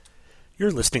You're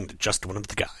listening to Just One of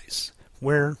the Guys,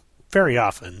 where, very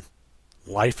often,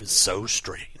 life is so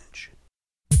strange.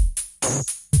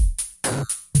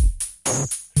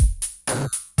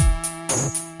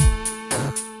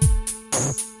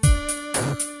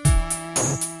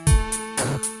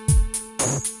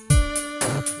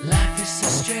 Life is so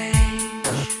strange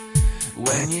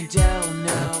when you don't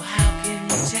know. How can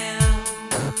you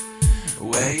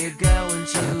tell where you're going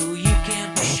to? You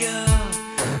can't be sure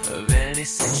of any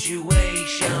situation.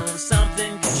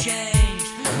 Something could change,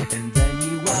 and then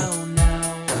you won't know.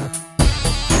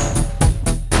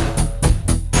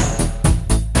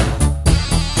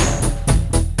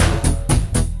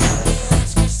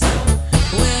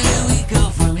 Where do we go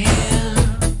from here?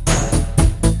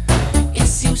 It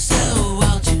seems so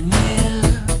all too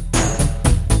near,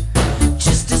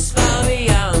 just as far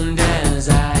beyond as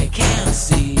I can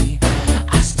see.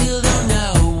 I still don't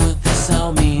know what this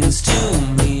all means to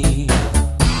me.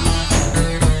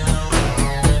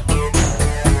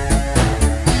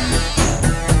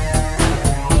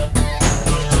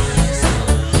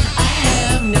 I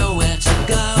have nowhere to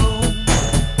go.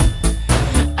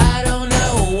 I don't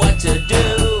know what to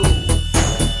do,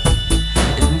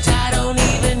 and I don't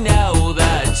even know the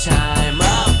time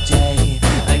of day.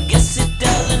 I guess it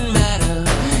doesn't matter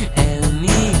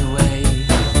anyway.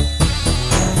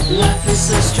 Life is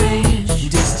so strange,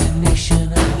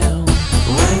 destination unknown.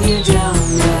 When you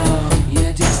don't know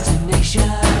your destination,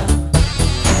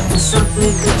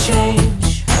 something could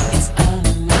change, it's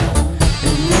unknown,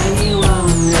 and then you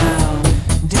won't know.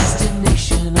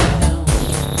 Destination unknown.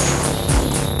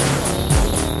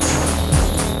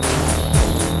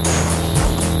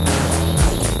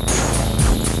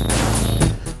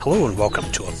 Hello and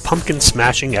welcome to a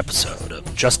pumpkin-smashing episode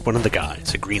of Just One of the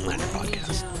Guys, a Green Lantern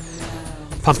podcast.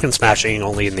 Pumpkin smashing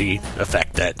only in the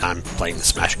effect that I'm playing the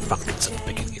Smashing Pumpkins at the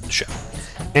beginning of the show.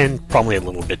 And probably a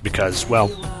little bit because, well,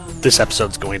 this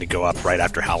episode's going to go up right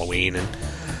after Halloween, and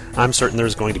I'm certain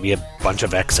there's going to be a bunch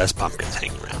of excess pumpkins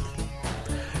hanging around.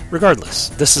 Regardless,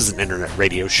 this is an internet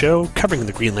radio show covering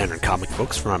the Green Lantern comic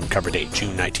books from cover date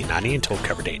June 1990 until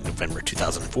cover date November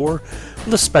 2004,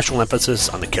 with a special emphasis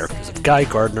on the characters of Guy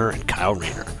Gardner and Kyle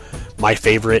Rayner, my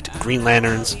favorite Green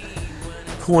Lanterns,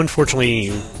 who unfortunately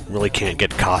you really can't get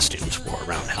costumes for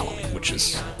around Halloween, which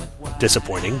is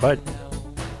disappointing, but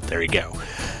there you go.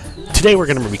 Today we're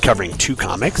going to be covering two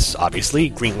comics, obviously,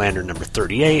 Green Lantern number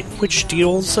 38, which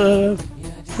deals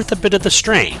with a bit of the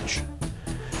strange.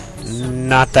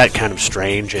 Not that kind of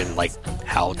strange in, like,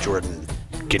 Hal Jordan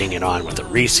getting it on with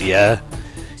Aricia,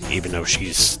 even though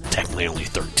she's technically only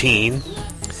 13.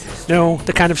 No,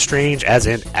 the kind of strange as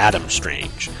in Adam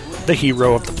Strange, the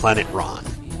hero of the planet Ron,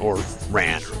 or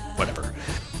Ran, or whatever.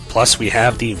 Plus, we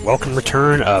have the welcome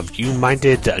return of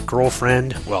you-minded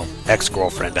girlfriend, well,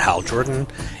 ex-girlfriend to Hal Jordan,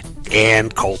 Ann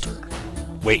Coulter.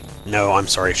 Wait, no, I'm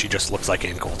sorry, she just looks like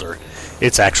Ann Coulter.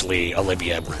 It's actually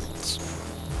Olivia Reynolds.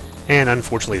 And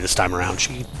unfortunately this time around,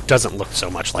 she doesn't look so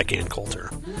much like Ann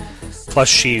Coulter. Plus,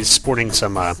 she's sporting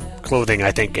some clothing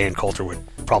I think Ann Coulter would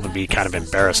probably be kind of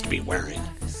embarrassed to be wearing.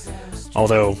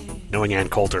 Although, knowing Ann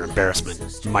Coulter,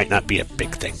 embarrassment might not be a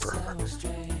big thing for her.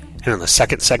 And in the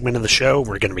second segment of the show,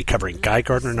 we're going to be covering Guy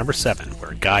Gardner number 7,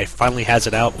 where Guy finally has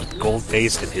it out with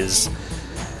Gold-Faced and his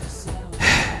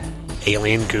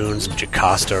alien goons of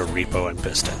Jocasta, Repo, and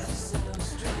Piston.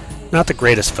 Not the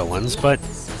greatest villains, but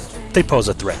they pose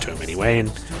a threat to him anyway,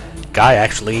 and Guy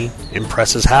actually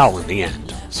impresses Hal in the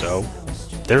end. So,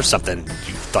 there's something you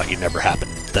thought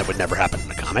that would never happen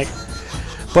in a comic.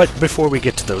 But before we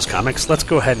get to those comics, let's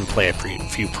go ahead and play a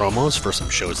few promos for some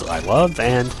shows that I love,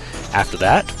 and after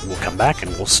that, we'll come back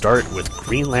and we'll start with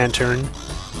Green Lantern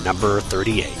number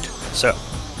 38. So,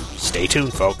 stay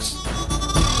tuned, folks.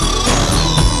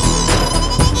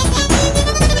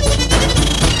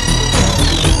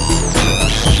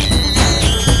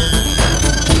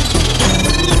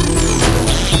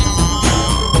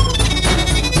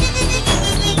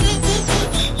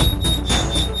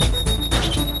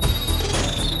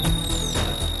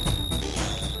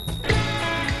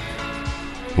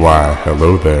 Why,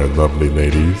 hello there, lovely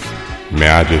ladies. May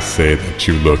I just say that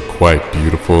you look quite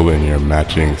beautiful in your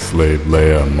matching Slave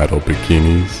Leia metal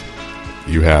bikinis.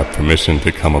 You have permission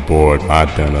to come aboard my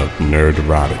den of nerd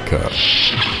erotica.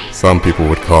 Some people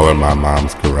would call it my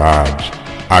mom's garage.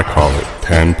 I call it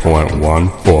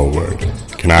 10.1 forward.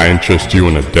 Can I interest you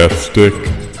in a death stick?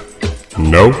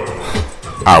 Nope.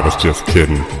 I was just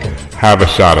kidding. Have a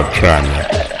shot of Tranya.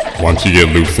 Once you get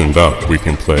loosened up, we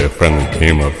can play a friendly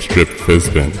game of strip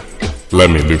Fizbin. Let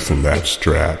me loosen that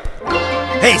strap.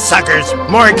 Hey suckers,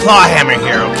 Maury Clawhammer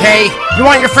here, okay? You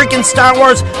want your freaking Star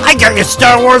Wars? I got your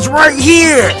Star Wars right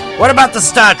here! What about the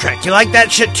Star Trek? You like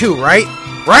that shit too, right?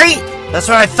 Right? That's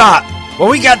what I thought. Well,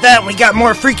 we got that and we got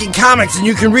more freaking comics than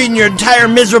you can read in your entire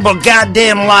miserable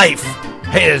goddamn life.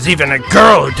 Hey, there's even a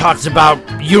girl who talks about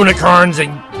unicorns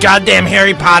and goddamn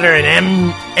Harry Potter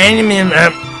and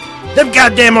them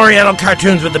goddamn Oriental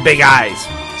cartoons with the big eyes.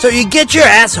 So you get your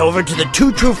ass over to the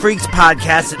Two True Freaks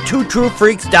podcast at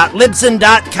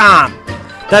twotruefreaks.libsyn.com.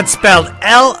 That's spelled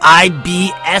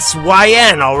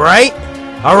Libsyn, alright?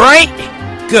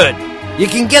 Alright? Good. You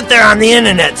can get there on the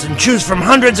internets and choose from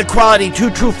hundreds of quality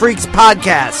Two True Freaks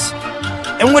podcasts.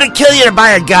 And would it kill you to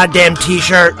buy a goddamn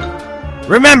t-shirt?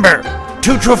 Remember,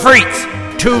 Two True Freaks,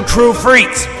 Two True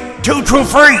Freaks, Two True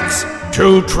Freaks,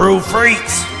 Two True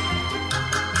Freaks.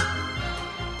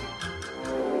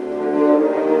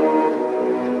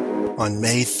 On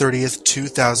May 30th,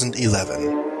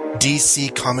 2011,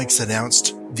 DC Comics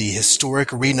announced the historic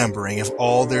renumbering of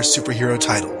all their superhero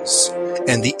titles,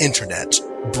 and the internet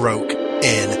broke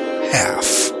in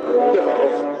half.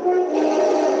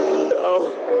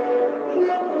 No,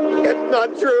 it's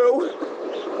not true.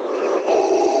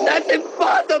 That's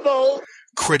impossible.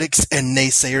 Critics and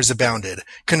naysayers abounded.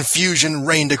 Confusion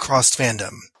reigned across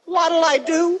fandom. What'll I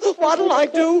do? What'll I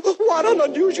do? What an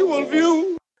unusual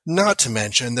view. Not to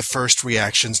mention the first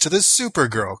reactions to the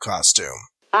Supergirl costume.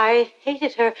 I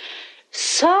hated her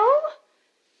so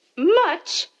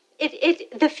much. Flames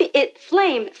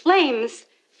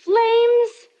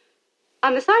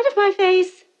on the side of my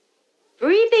face,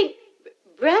 heaving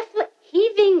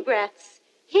breaths.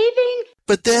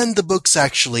 But then the books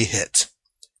actually hit.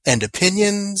 And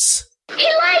opinions... He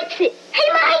likes it!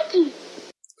 Hey, Mikey!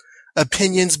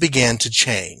 Opinions began to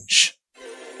change.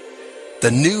 The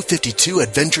New 52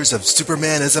 Adventures of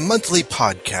Superman is a monthly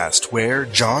podcast where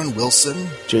John Wilson,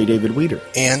 J. David Weeder,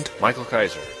 and Michael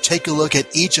Kaiser take a look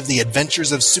at each of the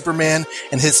adventures of Superman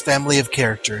and his family of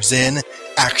characters in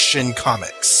Action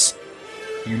Comics.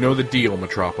 You know the deal,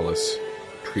 Metropolis.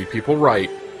 Treat people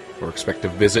right, or expect a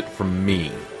visit from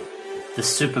me. The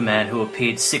Superman who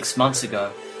appeared 6 months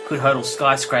ago could hurdle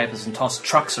skyscrapers and toss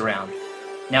trucks around.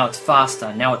 Now it's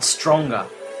faster, now it's stronger.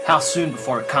 How soon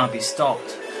before it can't be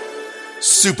stopped?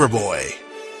 Superboy.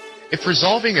 If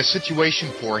resolving a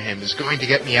situation for him is going to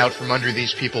get me out from under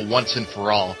these people once and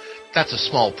for all, that's a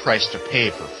small price to pay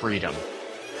for freedom.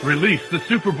 Release the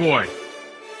Superboy.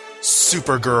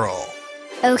 Supergirl.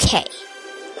 Okay.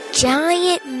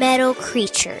 Giant metal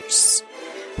creatures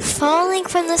falling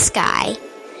from the sky,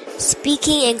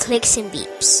 speaking in clicks and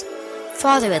beeps.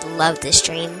 Father would love this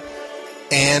dream.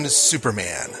 And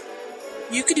Superman.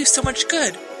 You could do so much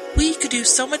good. We could do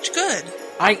so much good.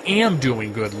 I am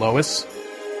doing good, Lois.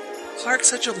 Clark's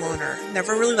such a loner.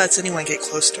 Never really lets anyone get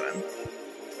close to him.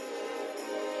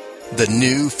 The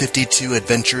New 52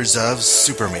 Adventures of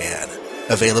Superman.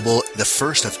 Available the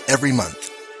first of every month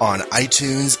on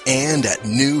iTunes and at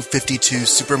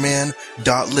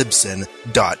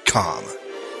new52superman.libsyn.com.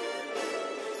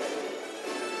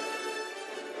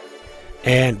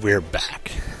 And we're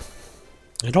back.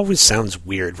 It always sounds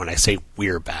weird when I say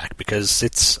we're back, because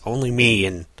it's only me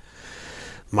and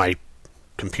my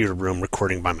computer room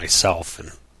recording by myself,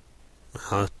 and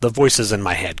the voices in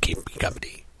my head keep me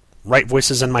company. Right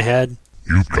voices in my head?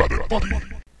 You've got it, buddy.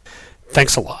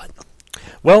 Thanks a lot.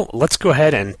 Well, let's go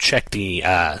ahead and check the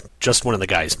Just One of the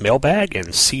Guys mailbag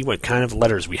and see what kind of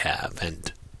letters we have.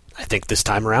 And I think this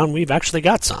time around we've actually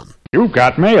got some. You've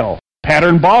got mail.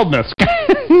 Pattern baldness.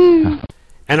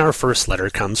 And our first letter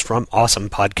comes from awesome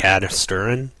podcaster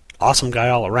and awesome guy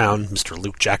all around, Mr.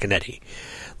 Luke Giaconetti.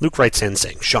 Luke writes in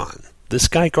saying, Sean, this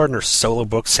Guy Gardner solo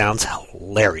book sounds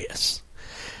hilarious.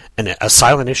 And a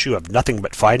silent issue of nothing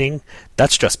but fighting,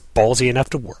 that's just ballsy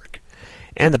enough to work.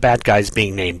 And the bad guys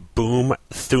being named Boom,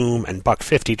 Thoom, and Buck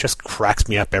 50 just cracks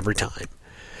me up every time.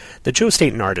 The Joe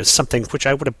Staton art is something which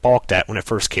I would have balked at when it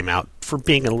first came out for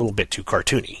being a little bit too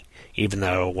cartoony, even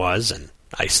though it was, and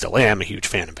I still am, a huge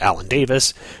fan of Alan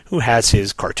Davis, who has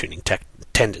his cartooning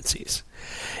tendencies.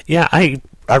 Yeah, I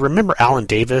remember Alan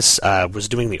Davis was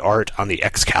doing the art on the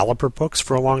Excalibur books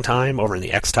for a long time over in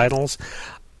the X titles.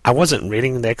 I wasn't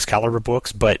reading the Excalibur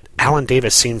books, but Alan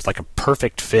Davis seems like a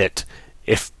perfect fit,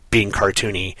 if being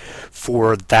cartoony,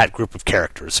 for that group of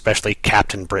characters, especially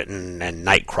Captain Britain and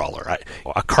Nightcrawler.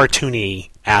 A cartoony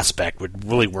aspect would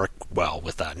really work well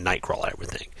with Nightcrawler, I would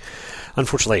think.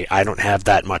 Unfortunately, I don't have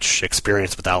that much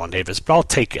experience with Alan Davis, but I'll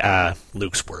take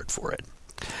Luke's word for it.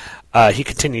 He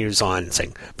continues on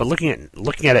saying, but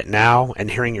looking at it now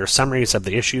and hearing your summaries of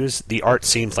the issues, the art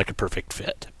seems like a perfect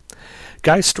fit.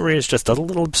 Guy's story is just a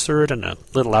little absurd and a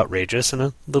little outrageous and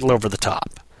a little over the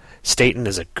top. Staten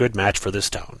is a good match for this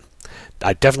tone.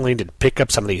 I definitely need to pick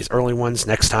up some of these early ones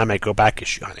next time I go back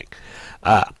issue hunting.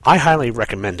 I highly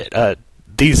recommend it.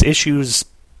 These issues,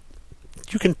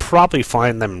 you can probably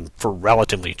find them for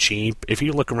relatively cheap. If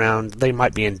you look around, they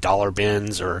might be in dollar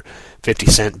bins or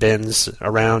 50-cent bins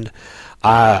around.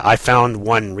 I found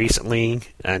one recently,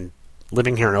 and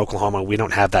living here in Oklahoma, we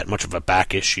don't have that much of a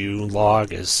back issue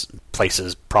log as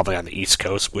places probably on the East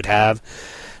Coast would have.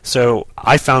 So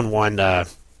I found one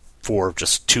for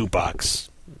just $2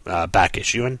 back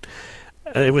issue, and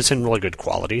it was in really good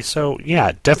quality. So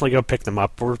yeah, definitely go pick them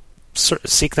up or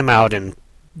seek them out in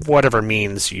whatever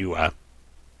means you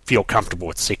feel comfortable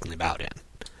with seeking them out in.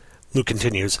 Luke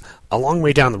continues, a long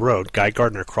way down the road, Guy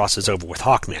Gardner crosses over with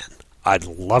Hawkman. I'd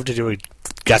love to do a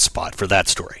guest spot for that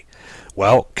story.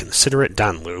 Well, consider it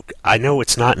done, Luke. I know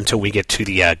it's not until we get to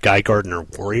the Guy Gardner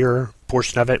Warrior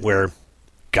portion of it where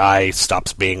Guy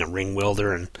stops being a ring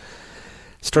wielder and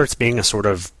starts being a sort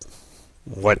of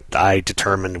what I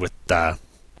determined with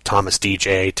Thomas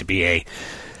DJ to be a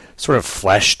sort of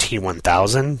flesh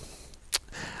T-1000.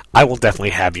 I will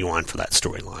definitely have you on for that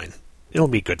storyline. It'll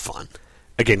be good fun.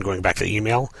 Again, going back to the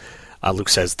email, Luke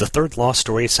says, the Third Law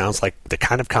story sounds like the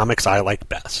kind of comics I like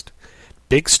best.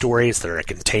 Big stories that are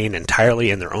contained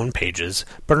entirely in their own pages,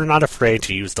 but are not afraid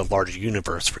to use the larger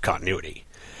universe for continuity.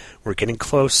 We're getting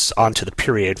close onto the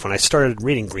period when I started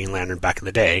reading Green Lantern back in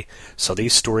the day, so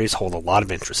these stories hold a lot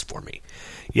of interest for me.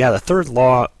 Yeah, the Third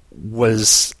Law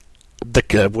was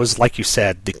like you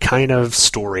said, the kind of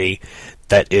story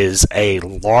that is a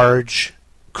large,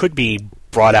 could be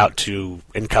brought out to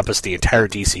encompass the entire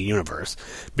DC universe,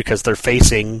 because they're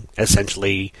facing,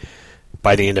 essentially,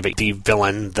 by the end of it, the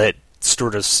villain that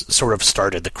sort of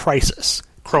started the Crisis,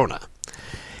 Krona.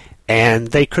 And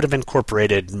they could have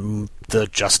incorporated the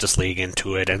Justice League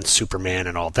into it and Superman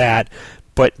and all that,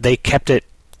 but they kept it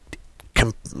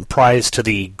comprised to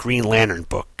the Green Lantern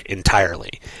book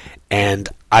entirely. And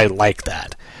I like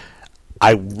that.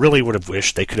 I really would have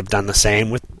wished they could have done the same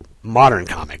with modern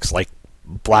comics, like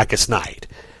Blackest Night.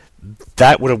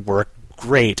 That would have worked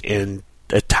great in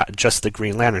just the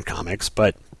Green Lantern comics,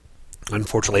 but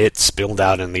unfortunately it spilled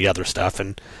out in the other stuff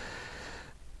and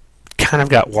kind of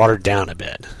got watered down a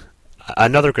bit.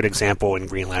 Another good example in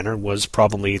Green Lantern was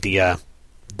probably the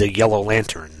Yellow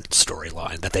Lantern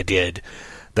storyline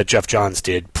that Jeff Johns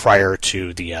did prior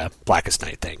to the Blackest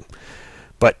Night thing.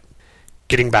 But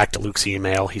getting back to Luke's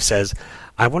email, he says,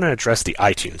 I want to address the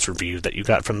iTunes review that you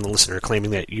got from the listener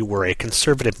claiming that you were a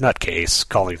conservative nutcase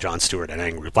calling John Stewart an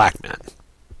angry black man.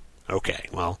 Okay,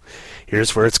 well,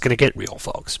 here's where it's going to get real,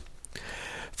 folks.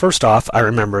 First off, I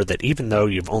remember that even though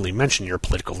you've only mentioned your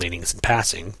political leanings in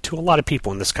passing, to a lot of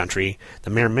people in this country, the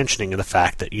mere mentioning of the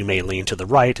fact that you may lean to the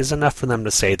right is enough for them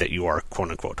to say that you are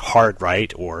quote-unquote hard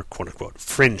right or quote-unquote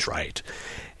fringe right,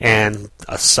 and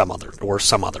some other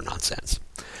nonsense.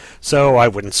 So I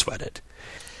wouldn't sweat it.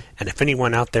 And if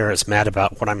anyone out there is mad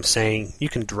about what I'm saying, you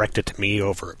can direct it to me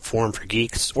over at Forum for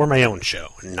Geeks or my own show,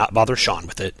 and not bother Sean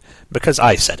with it, because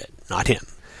I said it, not him.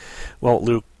 Well,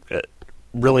 Luke,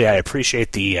 really, I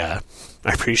appreciate the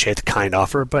kind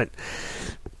offer, but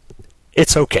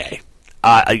it's okay.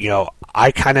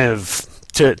 I kind of,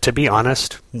 to be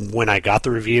honest, when I got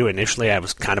the review initially, I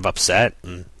was kind of upset,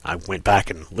 and I went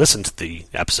back and listened to the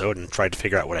episode and tried to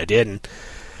figure out what I did, and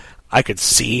I could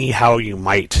see how you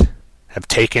might have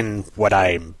taken what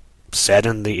I said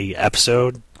in the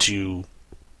episode to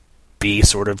be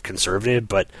sort of conservative,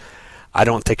 but I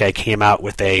don't think I came out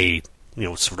with a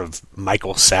sort of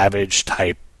Michael Savage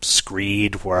type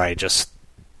screed where I just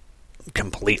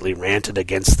completely ranted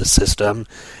against the system.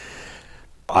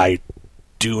 I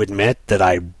do admit that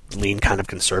I lean kind of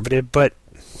conservative, but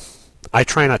I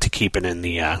try not to keep it in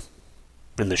the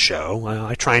show.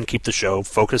 I try and keep the show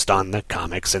focused on the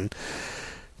comics and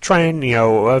try and,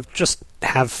 just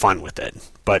have fun with it.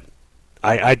 But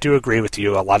I do agree with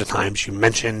you. A lot of times you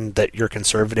mention that you're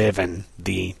conservative and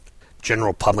the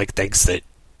general public thinks that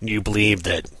you believe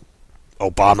that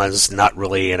Obama's not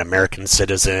really an American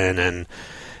citizen and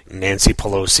Nancy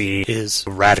Pelosi is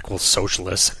a radical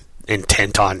socialist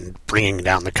intent on bringing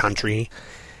down the country.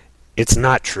 It's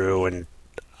not true, and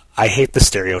I hate the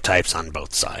stereotypes on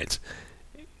both sides.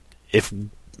 If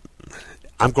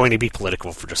I'm going to be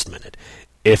political for just a minute.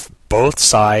 If both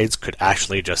sides could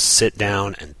actually just sit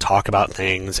down and talk about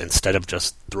things instead of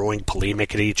just throwing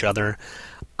polemic at each other,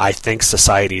 I think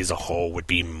society as a whole would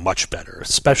be much better,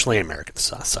 especially American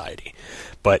society.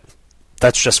 But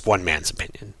that's just one man's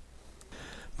opinion.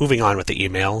 Moving on with the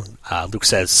email, Luke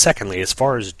says, secondly, as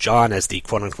far as John as the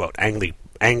quote-unquote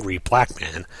angry black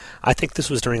man, I think this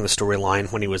was during the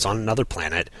storyline when he was on another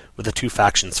planet with the two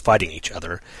factions fighting each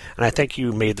other, and I think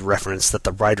you made the reference that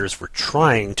the writers were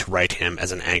trying to write him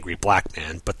as an angry black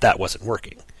man, but that wasn't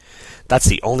working. That's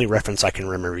the only reference I can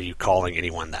remember you calling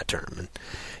anyone that term. And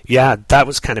yeah, that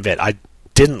was kind of it. I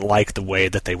didn't like the way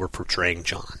that they were portraying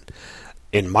John.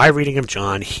 In my reading of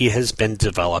John, he has been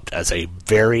developed as a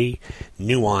very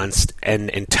nuanced and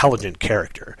intelligent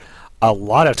character. A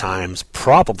lot of times,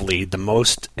 probably the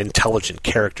most intelligent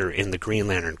character in the Green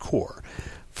Lantern Corps.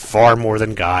 Far more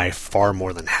than Guy, far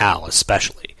more than Hal,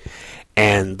 especially.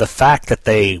 And the fact that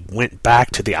they went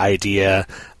back to the idea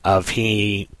of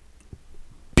he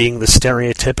being the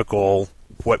stereotypical,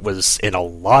 what was in a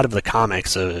lot of the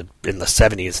comics in the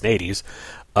 70s and 80s,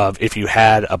 of if you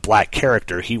had a black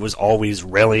character, he was always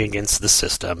railing against the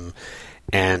system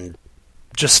and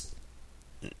just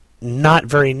not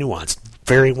very nuanced,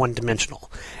 very one-dimensional.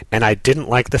 And I didn't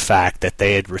like the fact that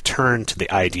they had returned to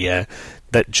the idea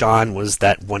that John was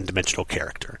that one-dimensional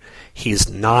character. He's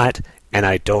not, and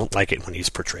I don't like it when he's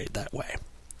portrayed that way.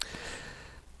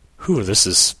 This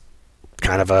is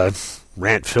kind of a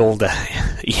rant-filled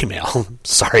email.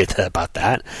 Sorry about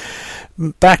that.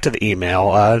 Back to the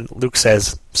email. Luke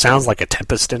says, sounds like a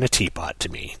tempest in a teapot to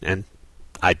me, and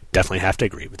I definitely have to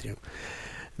agree with you.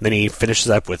 And then he finishes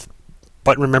up with,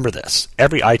 but remember this,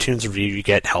 every iTunes review you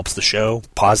get helps the show,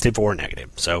 positive or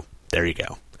negative, so there you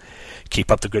go.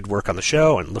 Keep up the good work on the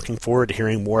show, and looking forward to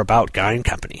hearing more about Guy and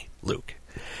Company. Luke.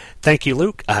 Thank you,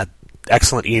 Luke.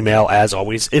 Excellent email, as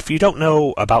always. If you don't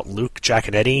know about Luke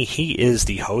Giaconetti, he is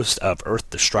the host of Earth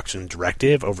Destruction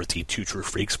Directive over at the Two True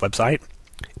Freaks website.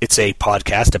 It's a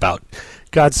podcast about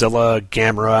Godzilla,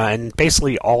 Gamera, and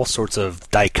basically all sorts of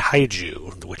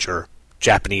daikaiju, which are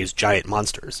Japanese giant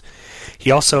monsters. He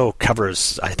also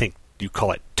covers, I think you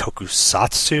call it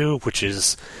tokusatsu, which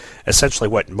is essentially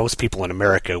what most people in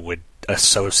America would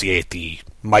associate the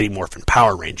Mighty Morphin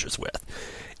Power Rangers with.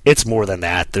 It's more than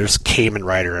that. There's Kamen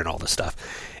Rider and all this stuff.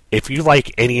 If you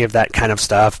like any of that kind of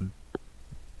stuff,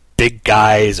 big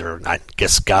guys, or I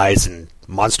guess guys in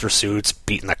monster suits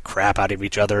beating the crap out of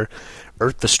each other,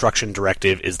 Earth Destruction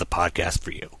Directive is the podcast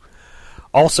for you.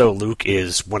 Also, Luke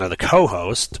is one of the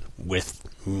co-hosts, with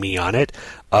me on it,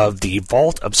 of the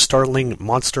Vault of Startling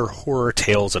Monster Horror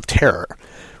Tales of Terror,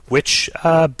 which,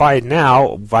 by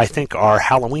now, I think our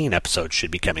Halloween episode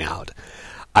should be coming out.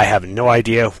 I have no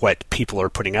idea what people are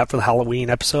putting up for the Halloween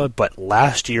episode, but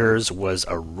last year's was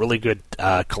a really good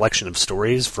collection of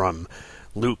stories from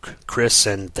Luke, Chris,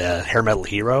 and the Hair Metal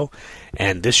Hero,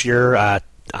 and this year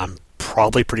I'm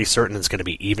probably pretty certain it's going to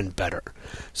be even better.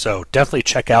 So definitely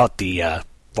check out the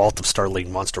Vault of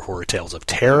Startling Monster Horror Tales of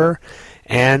Terror,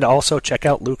 and also check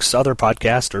out Luke's other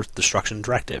podcast, Earth Destruction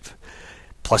Directive.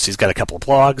 Plus, he's got a couple of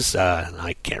blogs.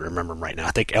 I can't remember them right now.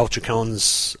 I think El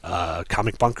Chacon's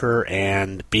Comic Bunker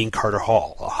and Being Carter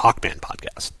Hall, a Hawkman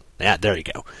podcast. Yeah, there you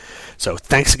go. So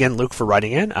thanks again, Luke, for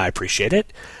writing in. I appreciate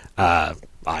it.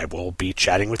 I will be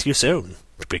chatting with you soon,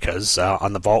 because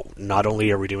on the Vault, not only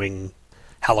are we doing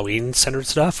Halloween-centered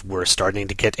stuff, we're starting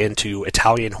to get into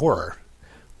Italian horror,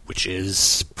 which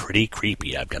is pretty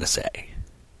creepy, I've got to say.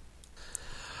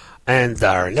 And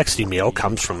our next email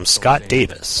comes from Scott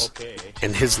Davis,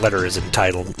 and his letter is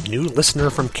entitled, New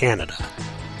Listener from Canada.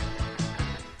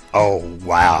 Oh,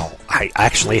 wow. I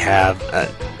actually have...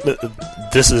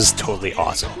 this is totally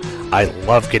awesome. I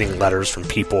love getting letters from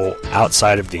people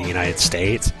outside of the United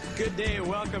States.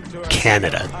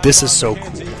 Canada. This is so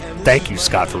cool. Thank you,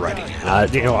 Scott, for writing.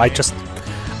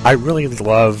 I really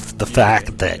love the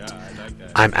fact that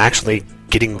I'm actually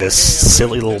getting this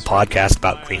silly little podcast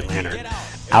about Green Lantern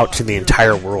out to the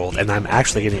entire world, and I'm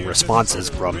actually getting responses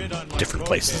from different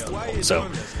places in the world. So,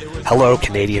 hello,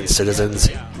 Canadian citizens.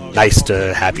 Nice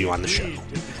to have you on the show.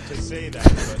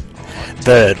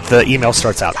 The email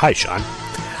starts out, Hi, Sean.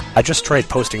 I just tried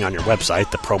posting on your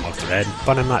website, the promo thread,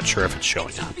 but I'm not sure if it's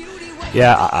showing up.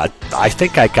 Yeah, I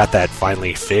think I got that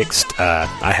finally fixed.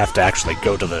 I have to actually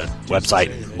go to the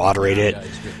website and moderate it,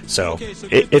 so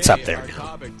it's up there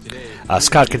now.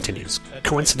 Scott continues,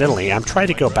 Coincidentally, I'm trying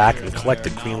to go back and collect the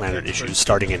Green Lantern issues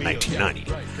starting in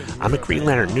 1990. I'm a Green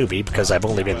Lantern newbie because I've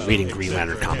only been reading Green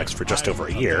Lantern comics for just over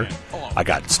a year. I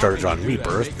got started on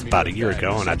Rebirth about a year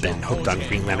ago, and I've been hooked on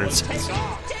Green Lantern since.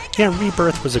 Yeah,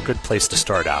 Rebirth was a good place to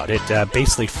start out. It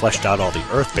basically fleshed out all the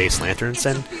Earth-based Lanterns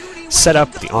and set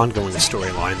up the ongoing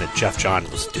storyline that Jeff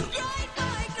Johns was doing.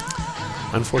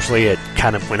 Unfortunately, it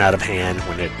kind of went out of hand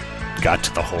when it got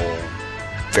to the whole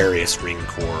various ring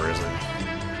cores,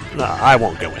 and I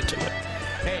won't go into it.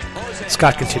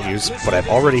 Scott continues, but I've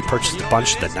already purchased a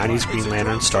bunch of the 90s Green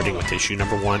Lantern, starting with issue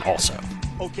number 1 also.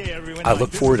 I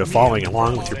look forward to following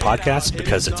along with your podcast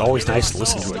because it's always nice to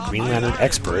listen to a Green Lantern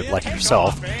expert like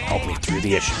yourself help me through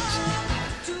the issues.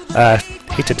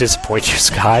 Hate to disappoint you,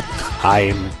 Scott.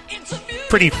 I'm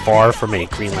pretty far from a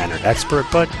Green Lantern expert,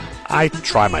 but I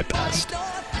try my best.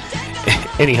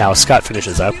 Anyhow, Scott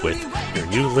finishes up with your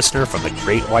new listener from the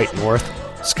Great White North,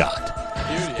 Scott.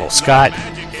 Well, Scott,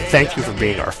 thank you for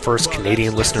being our first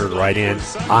Canadian listener to write in.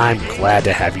 I'm glad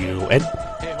to have you and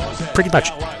pretty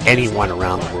much anyone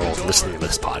around the world listening to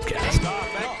this podcast.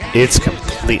 It's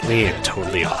completely and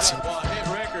totally awesome.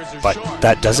 But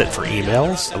that does it for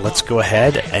emails. Let's go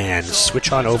ahead and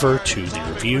switch on over to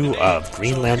the review of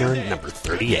Green Lantern number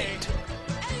 38.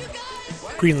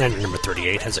 Green Lantern number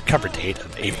 38 has a cover date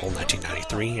of April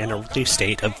 1993 and a release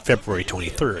date of February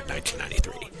 23rd,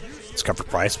 1993. Its cover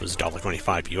price was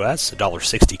 $1.25 US,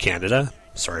 $1.60 Canada,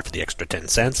 sorry for the extra 10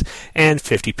 cents, and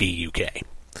 50p UK.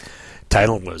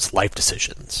 Title was Life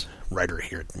Decisions. Writer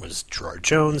here was Gerard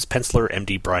Jones, penciler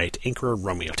M.D. Bright, inker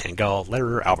Romeo Tangal,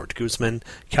 letterer Albert Guzman,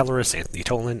 colorist Anthony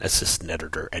Tolan, assistant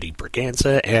editor Eddie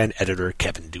Berganza, and editor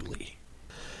Kevin Dooley.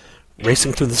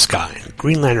 Racing through the sky,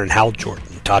 Green Lantern Hal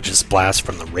Jordan dodges blast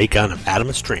from the ray gun of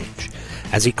Adam Strange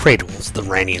as he cradles the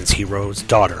Rannian's hero's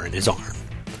daughter in his arm.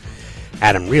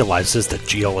 Adam realizes that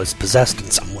Geo is possessed in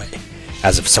some way,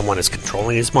 as if someone is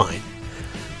controlling his mind,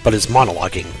 but his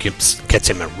monologuing gets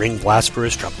him a ring blast for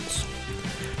his troubles.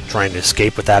 Trying to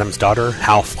escape with Adam's daughter,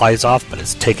 Hal flies off but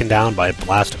is taken down by a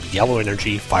blast of yellow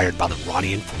energy fired by the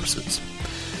Rannian forces.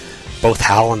 Both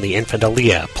Hal and the infant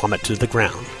Aliyah plummet to the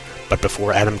ground, but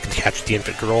before Adam can catch the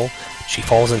infant girl, she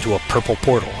falls into a purple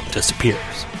portal and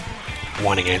disappears.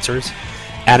 Wanting answers,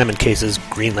 Adam encases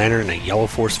Green Lantern in a yellow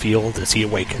force field as he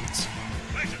awakens.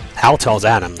 Hal tells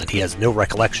Adam that he has no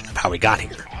recollection of how he got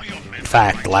here. In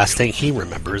fact, the last thing he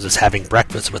remembers is having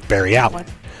breakfast with Barry Allen,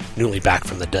 newly back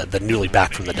from the dead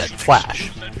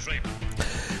Flash.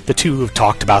 The two have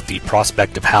talked about the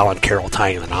prospect of Hal and Carol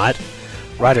tying the knot,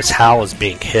 right as Hal is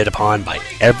being hit upon by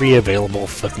every available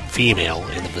female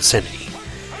in the vicinity,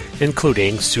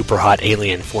 including super hot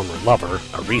alien former lover,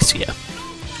 Aricia.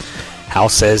 Hal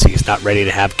says he's not ready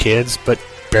to have kids, but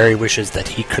Barry wishes that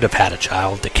he could have had a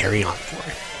child to carry on for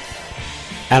him.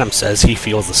 Adam says he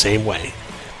feels the same way,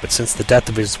 but since the death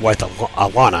of his wife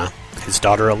Alana, his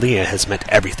daughter Aliyah has meant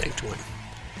everything to him.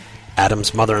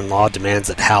 Adam's mother-in-law demands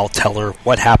that Hal tell her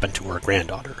what happened to her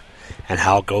granddaughter, and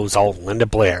Hal goes all Linda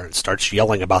Blair and starts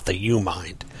yelling about the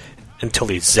U-Mind, until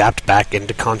he's zapped back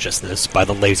into consciousness by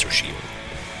the laser shield.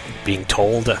 Being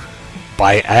told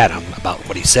by Adam about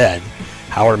what he said,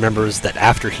 Hal remembers that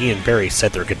after he and Barry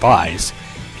said their goodbyes,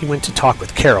 he went to talk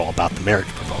with Carol about the marriage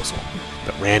proposal,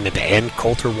 but ran into Ann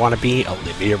Coulter wannabe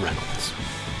Olivia Reynolds.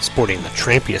 Sporting the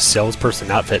trampiest salesperson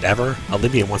outfit ever,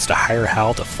 Olivia wants to hire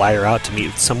Hal to fly her out to meet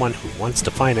with someone who wants to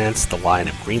finance the line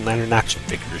of Green Lantern action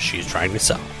figures she is trying to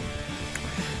sell.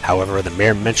 However, the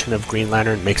mere mention of Green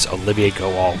Lantern makes Olivia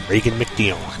go all Reagan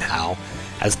McNeil on Hal,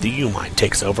 as the U-Mind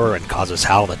takes over and causes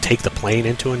Hal to take the plane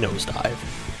into a nosedive.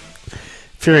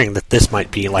 Fearing that this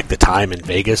might be like the time in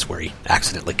Vegas where he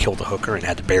accidentally killed a hooker and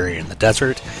had to bury her in the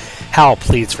desert, Hal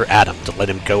pleads for Adam to let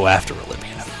him go after Olivia.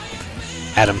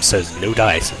 Adam says no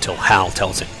dice until Hal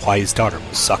tells him why his daughter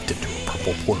was sucked into a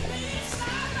purple portal.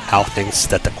 Hal thinks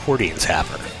that the Cordians have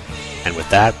her, and with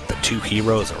that, the two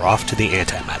heroes are off to the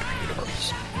antimatter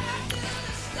universe.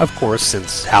 Of course,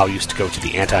 since Hal used to go to the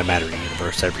antimatter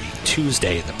universe every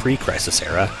Tuesday in the pre-crisis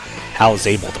era, Hal is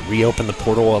able to reopen the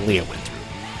portal Aliyah went through.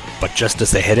 But just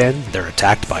as they head in, they're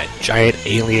attacked by a giant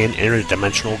alien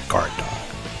interdimensional guard dog.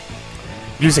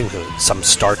 Using some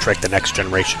Star Trek The Next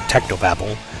Generation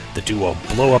technobabble, the duo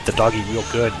blow up the doggy real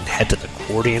good and head to the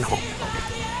Cordian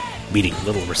homeworld. Meeting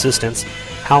little resistance,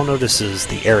 Hal notices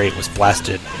the area was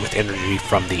blasted with energy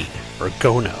from the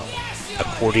Ergono, a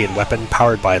Cordian weapon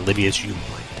powered by Olivia's U-Mind.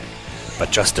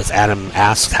 But just as Adam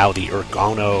asks how the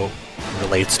Ergono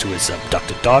relates to his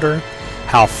abducted daughter,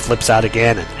 Hal flips out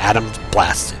again and Adam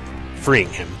blasts it, freeing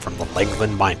him from the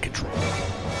Langland mind control.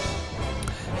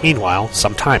 Meanwhile,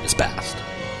 some time has passed,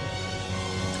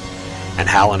 and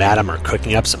Hal and Adam are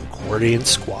cooking up some Cordian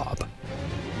squab.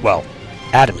 Well,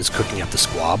 Adam is cooking up the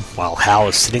squab, while Hal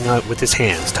is sitting out with his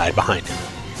hands tied behind him.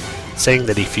 Saying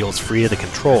that he feels free of the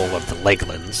control of the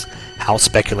Langlands, Hal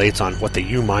speculates on what the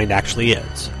U-Mind actually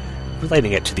is,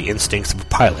 relating it to the instincts of a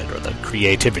pilot or the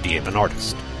creativity of an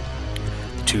artist.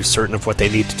 The two certain of what they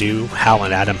need to do, Hal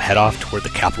and Adam head off toward the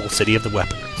capital city of the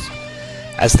Weaponers.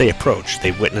 As they approach,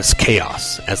 they witness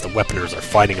chaos as the Weaponers are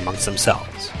fighting amongst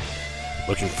themselves.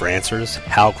 Looking for answers,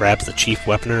 Hal grabs the chief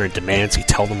Weaponer and demands he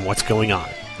tell them what's going on.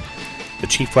 The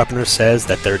Chief Weaponer says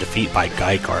that their defeat by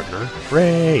Guy Gardner,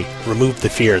 hooray, removed the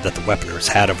fear that the Weaponers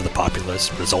had over the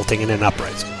populace, resulting in an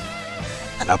uprising.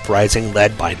 An uprising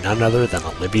led by none other than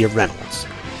Olivia Reynolds,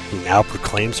 who now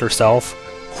proclaims herself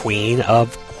Queen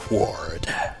of Qward.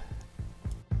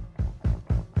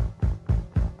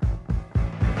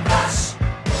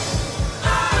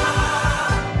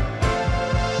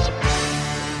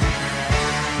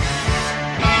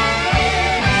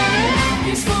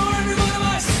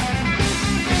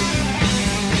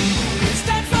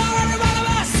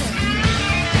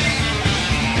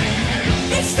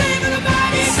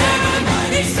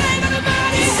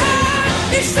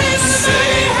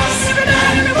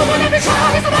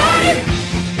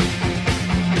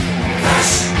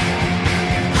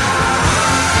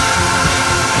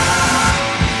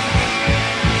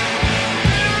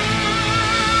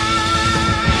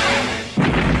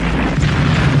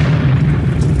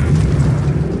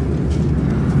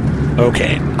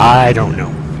 Okay, I don't know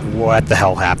what the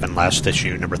hell happened last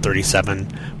issue, number 37,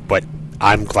 but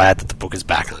I'm glad that the book is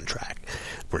back on track.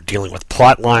 We're dealing with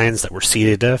plot lines that were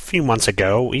seeded a few months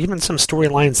ago, even some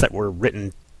storylines that were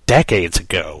written decades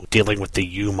ago, dealing with the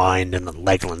U-Mind and the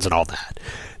Leglins and all that.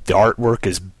 The artwork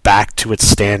is back to its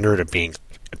standard of being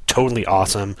totally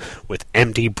awesome, with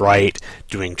M.D. Bright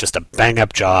doing just a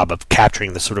bang-up job of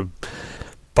capturing the sort of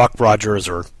Buck Rogers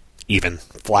or even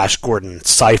Flash Gordon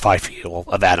sci-fi feel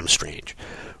of Adam Strange.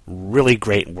 Really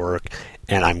great work,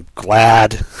 and I'm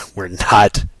glad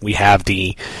we have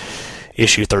the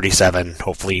issue 37,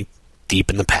 hopefully deep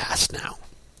in the past now.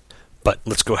 But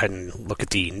let's go ahead and look at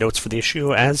the notes for the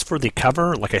issue. As for the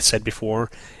cover, like I said before,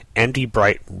 M.D.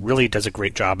 Bright really does a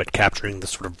great job at capturing the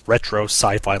sort of retro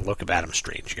sci-fi look of Adam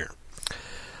Strange here.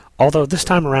 Although this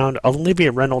time around,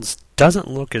 Olivia Reynolds doesn't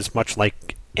look as much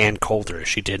like Ann Coulter as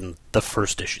she did in the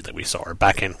first issue that we saw her,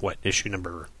 back in, issue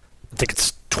number, I think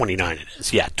it's 29 it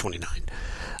is. Yeah,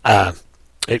 29.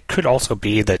 It could also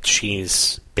be that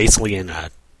she's basically in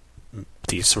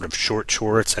these sort of short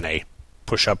shorts and a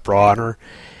push-up bra on her.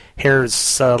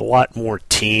 Hair's a lot more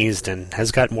teased and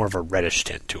has got more of a reddish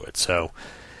tint to it, so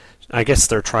I guess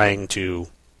they're trying to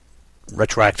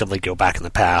retroactively go back in the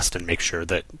past and make sure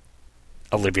that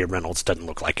Olivia Reynolds doesn't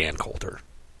look like Ann Coulter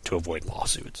to avoid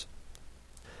lawsuits.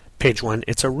 Page 1,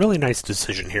 it's a really nice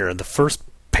decision here. The first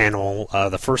panel,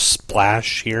 the first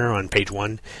splash here on page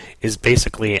 1 is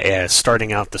basically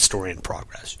starting out the story in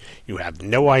progress. You have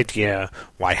no idea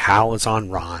why Hal is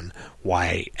on Ron,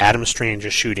 why Adam Strange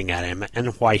is shooting at him,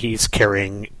 and why he's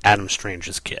carrying Adam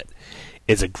Strange's kit.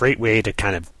 It's a great way to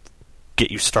kind of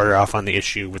get you started off on the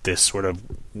issue with this sort of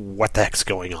what the heck's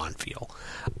going on feel.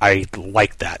 I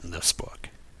like that in this book.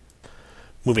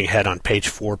 Moving ahead on page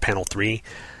 4, panel 3,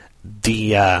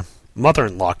 the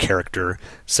mother-in-law character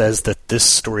says that this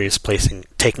story is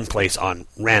taking place on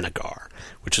Ranagar,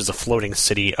 which is a floating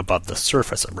city above the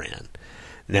surface of Ran.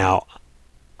 Now,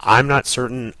 I'm not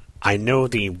certain. I know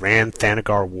the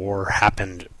Ran-Thanagar War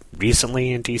happened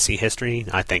recently in DC history,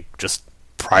 I think just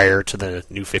prior to the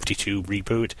New 52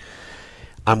 reboot.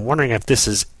 I'm wondering if this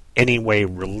is any way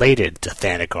related to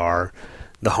Thanagar,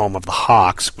 the home of the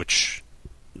Hawks, which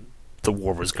the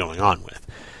war was going on with,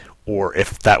 or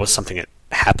if that was something that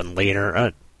happened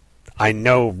later. I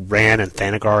know Ran and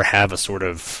Thanagar have a sort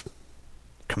of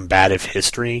combative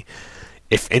history.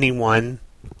 If anyone,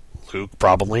 Luke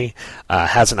probably,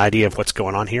 has an idea of what's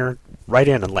going on here, write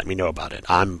in and let me know about it.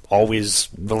 I'm always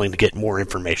willing to get more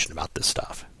information about this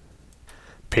stuff.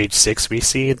 Page 6, we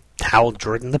see Hal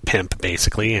Jordan the pimp,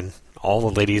 basically, and all the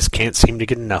ladies can't seem to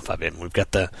get enough of him. We've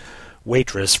got the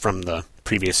waitress from the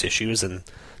previous issues and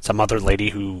some other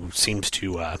lady who seems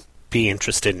to be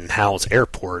interested in Hal's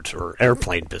airport or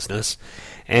airplane business.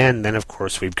 And then, of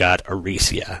course, we've got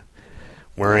Aricia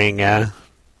wearing a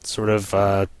sort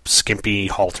of skimpy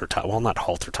halter top. Well, not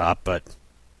halter top, but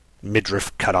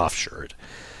midriff cut-off shirt.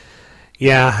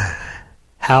 Yeah,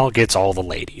 Hal gets all the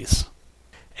ladies.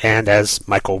 And as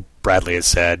Michael Bradley has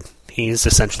said, he's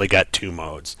essentially got two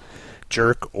modes,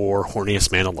 jerk or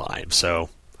horniest man alive. So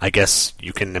I guess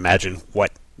you can imagine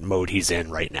what mode he's in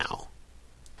right now.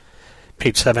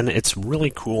 Page 7, it's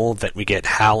really cool that we get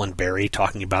Hal and Barry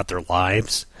talking about their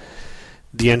lives.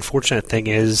 The unfortunate thing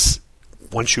is,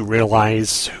 once you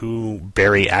realize who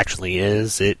Barry actually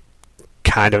is, it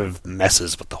kind of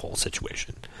messes with the whole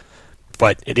situation.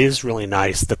 But it is really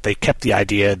nice that they kept the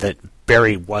idea that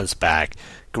Barry was back,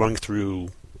 going through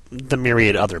the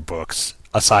myriad other books,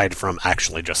 aside from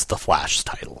actually just the Flash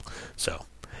title. So,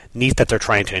 neat that they're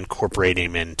trying to incorporate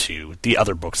him into the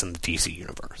other books in the DC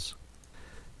universe.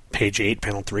 Page 8,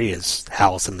 panel 3 is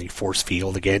Hal's in the force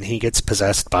field again. He gets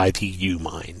possessed by the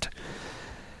U-Mind.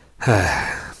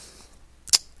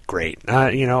 great.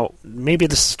 Maybe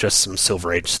this is just some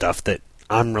Silver Age stuff that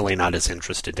I'm really not as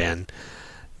interested in.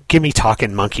 Give me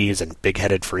talking monkeys and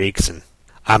big-headed freaks, and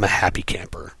I'm a happy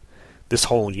camper. This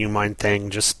whole U-Mind thing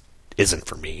just isn't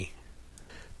for me.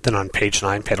 Then on page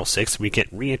 9, panel 6, we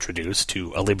get reintroduced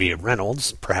to Olivia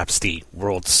Reynolds, perhaps the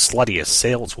world's sluttiest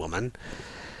saleswoman.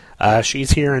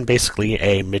 She's here in basically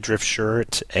a midriff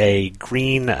shirt, a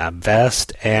green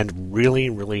vest, and really,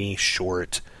 really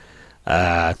short,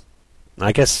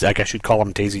 I guess you'd call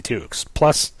them Daisy Dukes,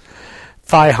 plus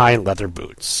thigh-high leather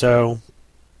boots. So,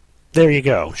 there you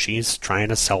go. She's trying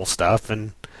to sell stuff,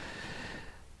 and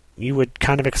you would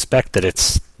kind of expect that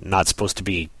it's not supposed to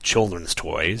be children's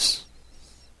toys.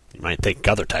 You might think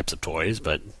other types of toys,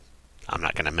 but I'm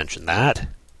not going to mention that.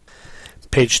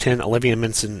 Page 10, Olivia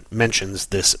mentions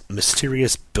this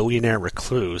mysterious billionaire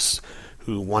recluse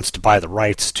who wants to buy the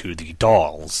rights to the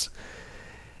dolls.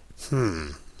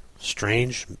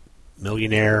 Strange.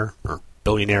 Millionaire or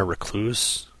billionaire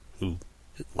recluse who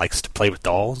likes to play with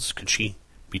dolls? Could she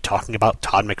be talking about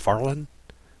Todd McFarlane?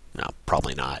 No,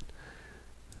 probably not.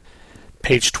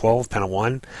 Page 12, panel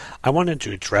 1. I wanted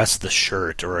to address the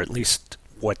shirt, or at least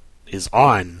what is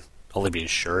on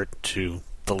Olivia's shirt, to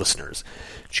the listeners.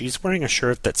 She's wearing a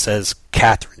shirt that says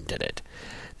Catherine did it.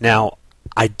 Now,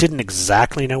 I didn't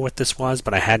exactly know what this was,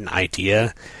 but I had an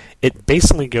idea. It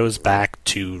basically goes back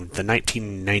to the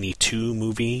 1992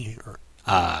 movie,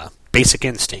 Basic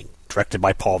Instinct, directed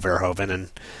by Paul Verhoeven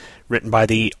and written by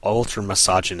the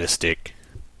ultra-misogynistic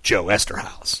Joe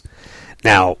Esterhaus.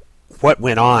 Now, what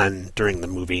went on during the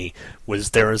movie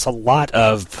was there was a lot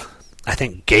of, I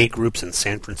think, gay groups in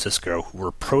San Francisco who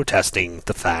were protesting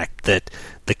the fact that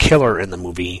the killer in the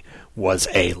movie was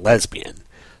a lesbian.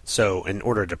 So, in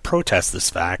order to protest this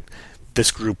fact,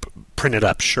 this group printed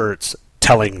up shirts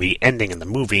telling the ending in the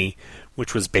movie,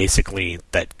 which was basically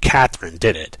that Catherine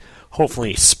did it,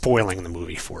 hopefully spoiling the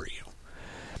movie for you.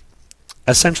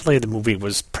 Essentially, the movie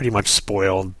was pretty much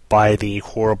spoiled by the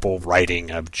horrible writing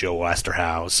of Joe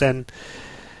Esterhaus, and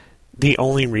the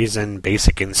only reason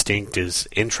Basic Instinct is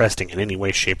interesting in any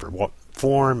way, shape, or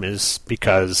form is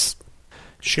because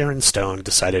Sharon Stone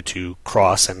decided to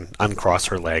cross and uncross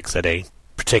her legs at a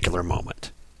particular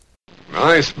moment.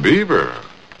 Nice beaver.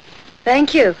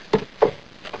 Thank you.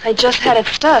 I just had it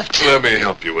stuffed. Let me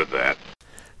help you with that.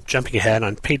 Jumping ahead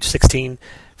on page 16,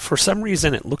 for some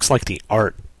reason it looks like the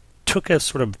art took a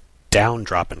sort of down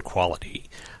drop in quality.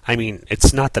 I mean,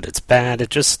 it's not that it's bad, it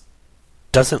just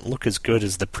doesn't look as good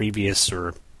as the previous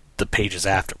or the pages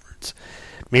afterwards.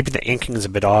 Maybe the inking is a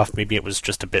bit off, maybe it was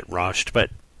just a bit rushed, but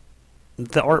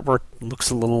the artwork looks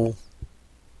a little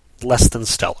less than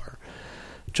stellar.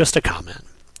 Just a comment.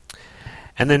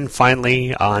 And then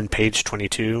finally, on page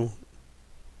 22,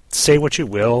 say what you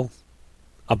will,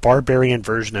 a barbarian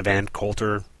version of Ann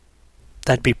Coulter,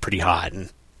 that'd be pretty hot.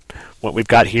 And what we've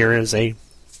got here is a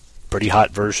pretty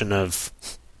hot version of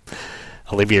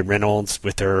Olivia Reynolds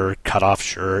with her cut-off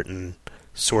shirt and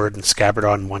sword and scabbard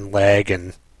on one leg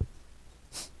and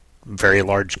very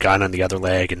large gun on the other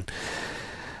leg and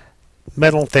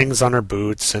metal things on her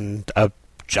boots and a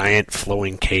giant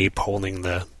flowing cape holding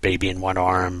the baby in one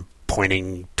arm,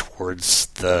 pointing towards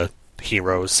the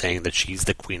hero, saying that she's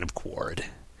the Queen of Quard.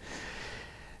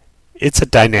 It's a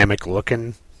dynamic look,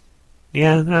 and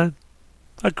yeah,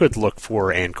 a good look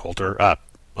for Ann Coulter.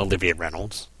 Olivia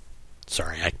Reynolds.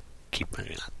 Sorry, I keep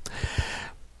moving that.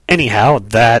 Anyhow,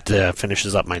 that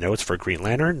finishes up my notes for Green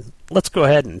Lantern. Let's go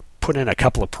ahead and put in a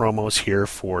couple of promos here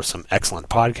for some excellent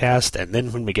podcast, and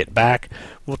then when we get back,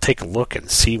 we'll take a look and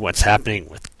see what's happening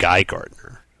with Guy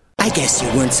Gardner. I guess you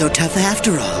weren't so tough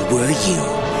after all, were you?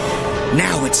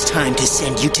 Now it's time to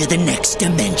send you to the next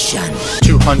dimension.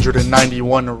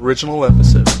 291 original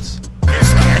episodes.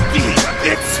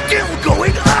 It's still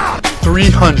going up!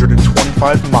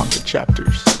 325 manga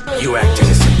chapters. You act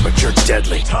innocent, but you're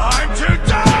deadly. Time to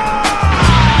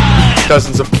die!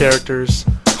 Dozens of characters,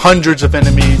 hundreds of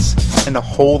enemies, and a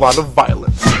whole lot of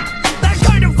violence. That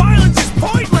kind of violence is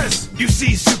pointless! You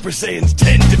see, Super Saiyans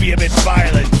tend to be a bit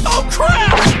violent. Oh,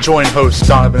 crap! Join hosts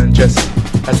Donovan and Jesse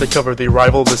as they cover the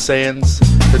arrival of the Saiyans,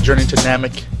 the journey to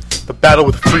Namek, the battle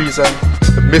with Frieza,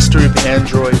 the mystery of the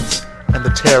androids, and the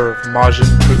terror of Majin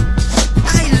Buu.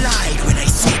 I lied when I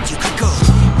said you could go.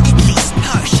 At least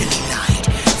partially lied,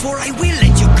 for I will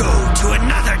let you go to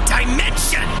another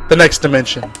dimension. The Next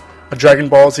Dimension, a Dragon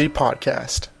Ball Z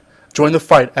podcast. Join the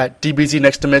fight at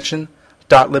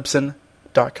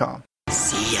dbznextdimension.libsyn.com.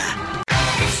 See ya.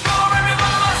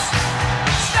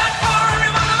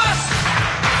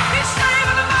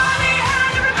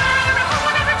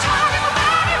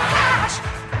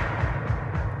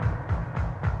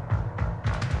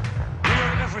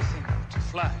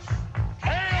 Flash.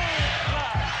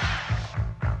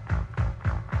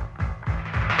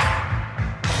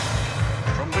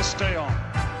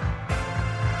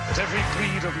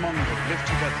 seed of Mongo live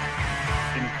together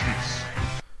in peace.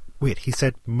 Wait, he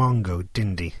said Mongo,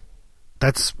 didn't he?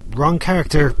 That's wrong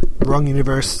character, wrong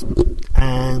universe,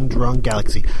 and wrong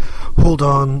galaxy. Hold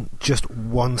on just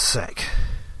one sec.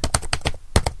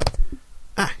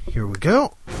 Here we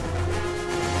go.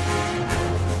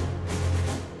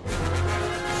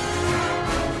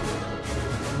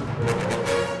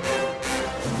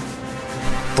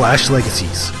 Flash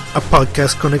Legacies, a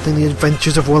podcast connecting the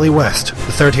adventures of Wally West,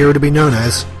 the third hero to be known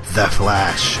as The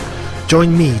Flash.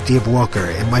 Join me, Dave Walker,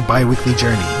 in my bi-weekly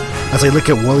journey as I look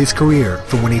at Wally's career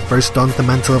from when he first donned the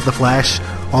mantle of The Flash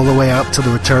all the way up to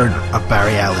the return of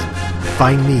Barry Allen.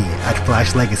 Find me at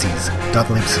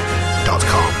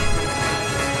flashlegacies.libsyn.com.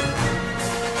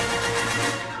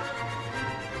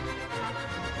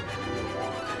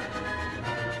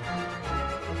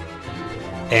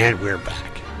 And we're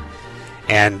back.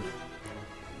 And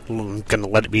I'm going to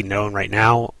let it be known right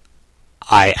now,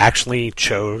 I actually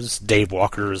chose Dave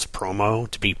Walker's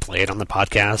promo to be played on the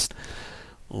podcast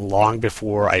long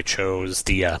before I chose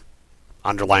the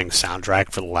underlying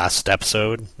soundtrack for the last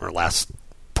episode, or last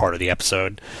part of the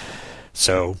episode.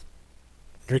 So,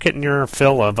 you're getting your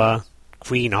fill of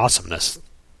Queen awesomeness,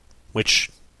 which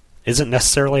isn't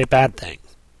necessarily a bad thing.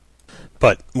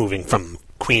 But moving from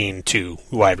Queen to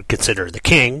who I would consider the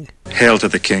King. Hail to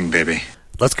the King, baby.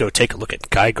 Let's go take a look at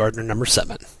Guy Gardner number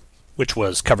 7, which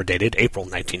was cover dated April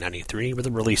 1993 with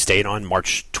a release date on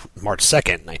March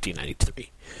 2nd,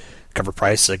 1993. Cover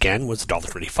price, again, was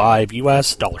 $1.25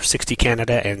 US, $1.60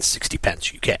 Canada, and 60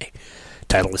 pence UK.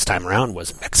 Title this time around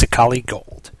was Mexicali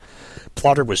Gold.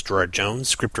 Plotter was Gerard Jones,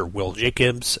 scripter Will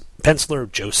Jacobs,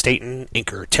 penciler Joe Staton,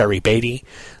 inker Terry Beatty,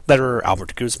 letterer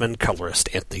Albert Guzman, colorist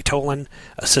Anthony Tolan,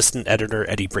 assistant editor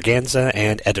Eddie Braganza,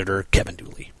 and editor Kevin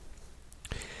Dooley.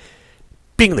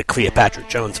 Being the Cleopatra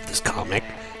Jones of this comic,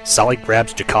 Sally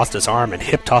grabs Jacosta's arm and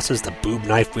hip-tosses the boob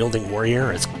knife-wielding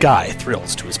warrior as Guy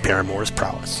thrills to his paramour's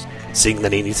prowess. Seeing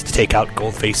that he needs to take out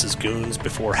Goldface's goons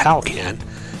before Hal can,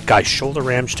 Guy shoulder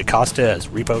rams Jocasta as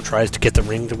Repo tries to get the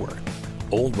ring to work.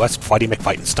 Old West Fighty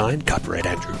McFightenstein, copyright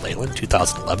Andrew Leyland,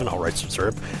 2011, all rights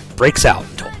reserved, breaks out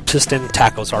until Piston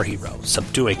tackles our hero,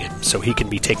 subduing him so he can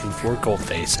be taken before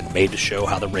Goldface and made to show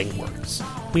how the ring works.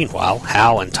 Meanwhile,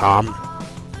 Hal and Tom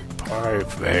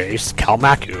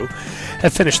Kalmaku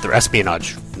have finished their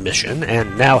espionage mission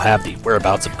and now have the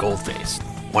whereabouts of Goldface.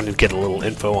 Wanting to get a little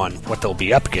info on what they'll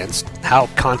be up against, Hal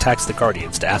contacts the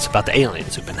Guardians to ask about the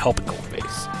aliens who've been helping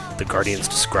Goldface. The Guardians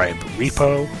describe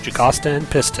Repo, Jocasta, and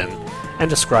Piston, and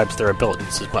describes their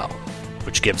abilities as well,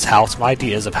 which gives Hal some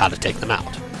ideas of how to take them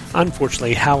out.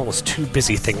 Unfortunately, Hal is too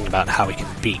busy thinking about how he can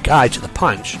beat Guy to the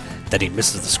punch that he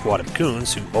misses the squad of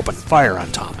goons who open fire on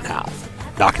Tom and Hal.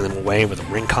 Knocking them away with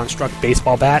a ring construct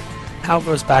baseball bat, Hal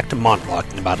goes back to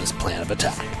monologuing about his plan of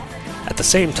attack. At the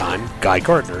same time, Guy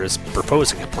Gardner is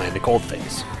proposing a plan to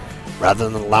Goldface. Rather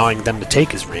than allowing them to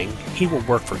take his ring, he will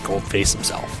work for Goldface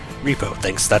himself. Repo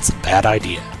thinks that's a bad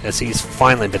idea, as he's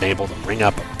finally been able to ring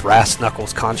up a brass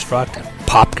knuckles construct and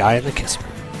pop Guy in the kisser.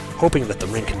 Hoping that the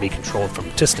ring can be controlled from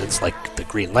a distance like the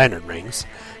Green Lantern rings,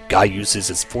 Guy uses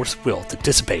his force of will to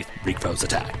dissipate Repo's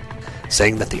attack.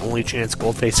 Saying that the only chance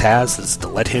Goldface has is to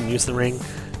let him use the ring,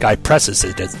 Guy presses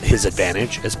his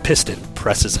advantage as Piston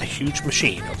presses a huge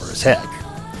machine over his head.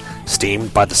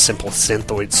 Steamed by the simple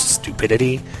synthoid's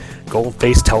stupidity,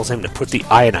 Goldface tells him to put the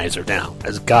ionizer down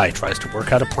as Guy tries to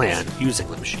work out a plan using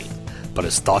the machine, but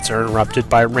his thoughts are interrupted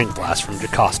by a ring blast from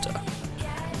Jocasta.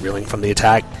 Reeling from the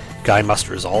attack, Guy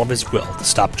musters all of his will to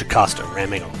stop Jocasta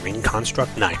ramming a ring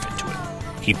construct knife into him.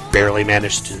 He barely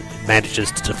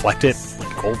manages to deflect it when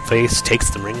Goldface takes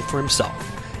the ring for himself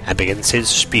and begins his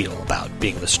spiel about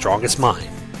being the strongest mind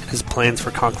and his plans for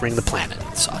conquering the planet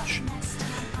and such.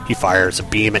 He fires a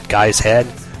beam at Guy's head,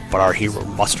 but our hero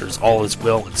musters all his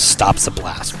will and stops the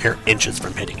blast mere inches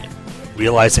from hitting it.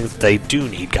 Realizing that they do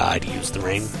need Guy to use the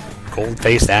ring,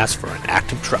 Goldface asks for an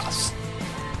act of trust.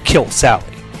 Kill Sally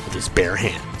with his bare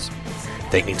hands.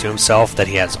 Thinking to himself that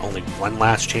he has only one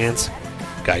last chance,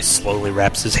 Guy slowly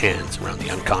wraps his hands around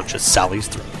the unconscious Sally's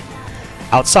throat.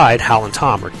 Outside, Hal and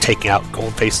Tom are taking out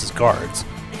Goldface's guards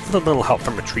with a little help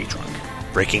from a tree trunk.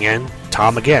 Breaking in,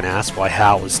 Tom again asks why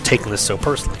Hal is taking this so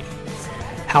personally.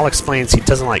 Hal explains he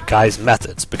doesn't like Guy's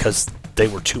methods because they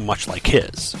were too much like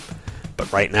his.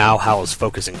 But right now, Hal is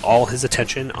focusing all his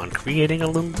attention on creating a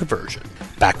little diversion.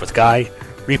 Back with Guy,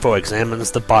 Repo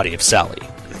examines the body of Sally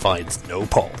and finds no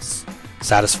pulse.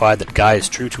 Satisfied that Guy is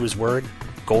true to his word,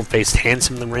 Goldface hands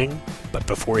him the ring, but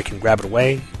before he can grab it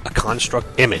away, a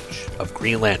construct image of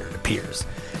Green Lantern appears,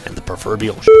 and the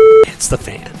proverbial hits the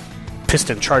fan.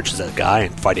 Piston charges at Guy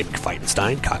and Fighting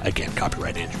McFightenstein, again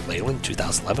copyright Andrew Leyland,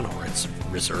 2011, or it's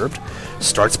reserved,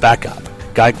 starts back up.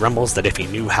 Guy grumbles that if he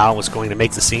knew Hal was going to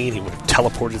make the scene, he would have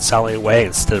teleported Sally away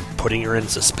instead of putting her in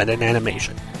suspended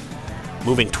animation.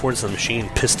 Moving towards the machine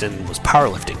Piston was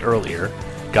powerlifting earlier,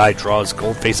 Guy draws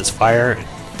Goldface's fire and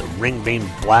the ring vein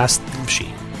blasts the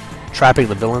machine, trapping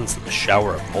the villains in a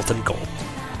shower of molten gold.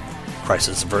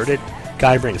 Crisis averted,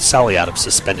 Guy brings Sally out of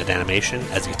suspended animation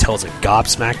as he tells a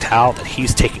gobsmacked Hal that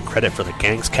he's taking credit for the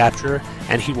gang's capture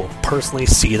and he will personally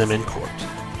see them in court.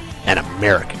 An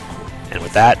American court. And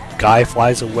with that, Guy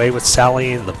flies away with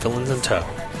Sally and the villains in tow,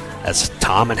 as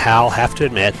Tom and Hal have to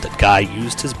admit that Guy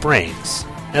used his brains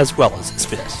as well as his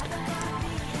fist.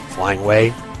 Flying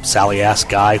away, Sally asks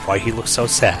Guy why he looks so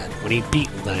sad when he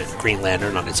beat Green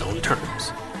Lantern on his own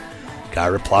terms. Guy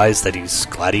replies that he's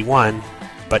glad he won,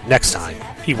 but next time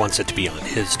he wants it to be on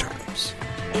his terms.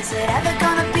 Is it ever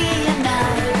gonna be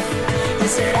enough?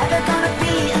 Is it ever gonna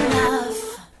be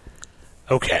enough?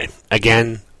 Okay,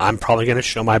 again, I'm probably going to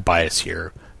show my bias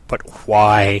here, but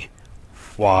why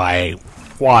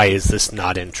is this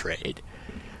not in trade?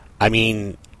 I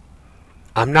mean,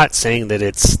 I'm not saying that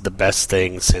it's the best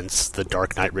thing since The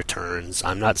Dark Knight Returns.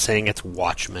 I'm not saying it's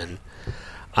Watchmen.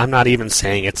 I'm not even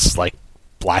saying it's like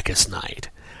Blackest Night.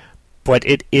 But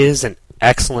it is an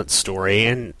excellent story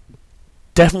and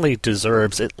definitely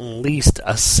deserves at least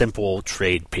a simple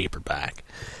trade paperback.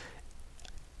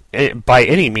 By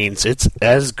any means, it's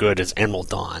as good as Emerald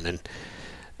Dawn, and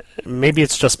maybe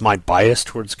it's just my bias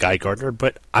towards Guy Gardner,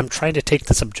 but I'm trying to take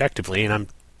this objectively, and I'm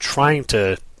trying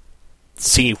to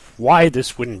see why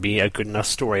this wouldn't be a good enough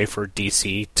story for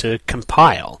DC to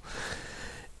compile.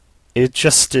 It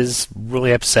just is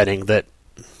really upsetting that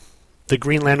the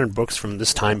Green Lantern books from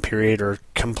this time period are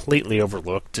completely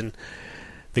overlooked, and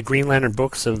the Green Lantern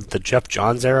books of the Jeff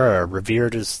Johns era are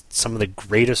revered as some of the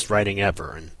greatest writing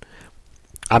ever. And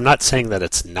I'm not saying that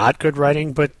it's not good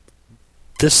writing, but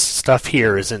this stuff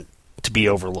here isn't to be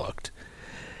overlooked.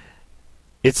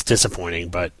 It's disappointing,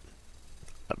 but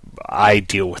I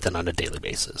deal with it on a daily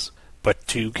basis. But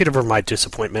to get over my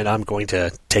disappointment, I'm going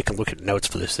to take a look at notes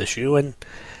for this issue, and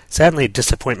sadly,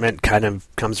 disappointment kind of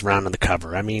comes around on the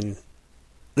cover. I mean,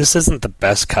 this isn't the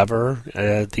best cover.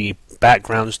 The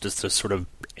background's just a sort of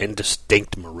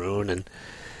indistinct maroon, and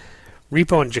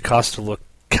Repo and Jocasta look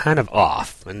kind of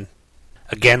off. And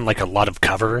again, like a lot of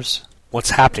covers,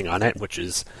 what's happening on it, which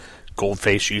is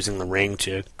Goldface using the ring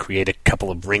to create a couple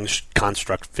of ring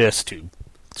construct fists to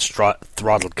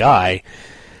throttle Guy,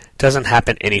 doesn't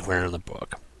happen anywhere in the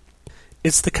book.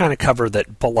 It's the kind of cover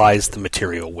that belies the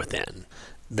material within.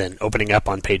 Then, opening up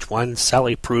on page 1,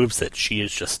 Sally proves that she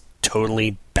is just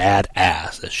totally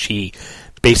badass as she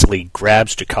basically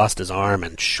grabs Jocasta's arm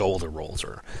and shoulder rolls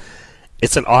her.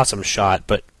 It's an awesome shot,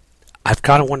 but I've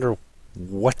got to wonder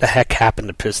what the heck happened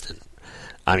to Piston.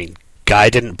 I mean, Guy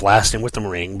didn't blast him with the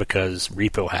ring because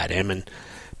Repo had him, and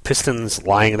Piston's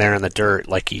lying there in the dirt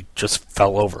like he just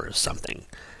fell over or something.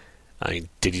 I mean,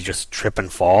 did he just trip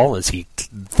and fall? Is he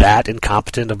that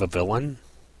incompetent of a villain?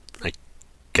 I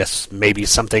guess maybe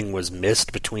something was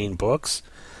missed between books?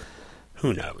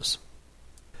 Who knows?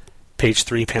 Page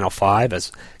 3, panel 5,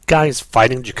 as Guy is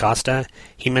fighting Jocasta,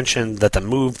 he mentioned that the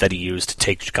move that he used to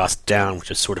take Jocasta down, which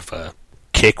is sort of a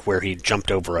kick where he jumped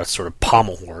over a sort of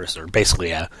pommel horse, or basically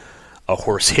a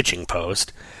horse hitching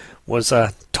post, was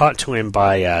taught to him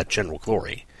by General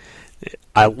Glory.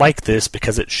 I like this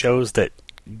because it shows that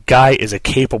Guy is a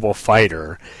capable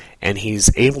fighter, and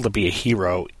he's able to be a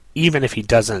hero even if he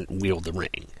doesn't wield the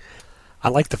ring. I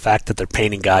like the fact that they're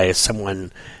painting Guy as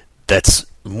someone that's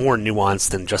more nuanced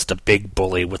than just a big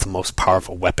bully with the most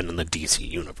powerful weapon in the DC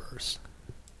universe.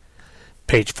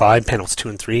 Page 5, panels 2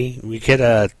 and 3, we get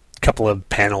a couple of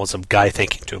panels of Guy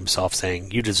thinking to himself, saying,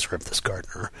 "You deserve this,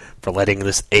 Gardner, for letting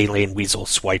this alien weasel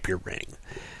swipe your ring."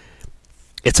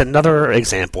 It's another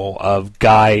example of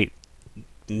Guy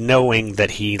knowing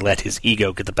that he let his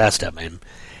ego get the best of him,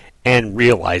 and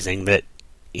realizing that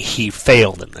he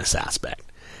failed in this aspect.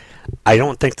 I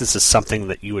don't think this is something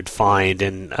that you would find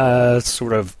in a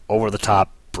sort of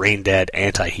over-the-top, brain-dead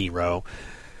anti-hero,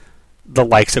 the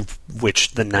likes of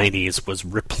which the 90s was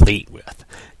replete with.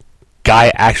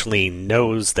 Guy actually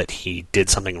knows that he did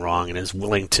something wrong and is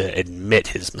willing to admit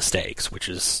his mistakes, which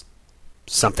is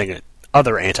something that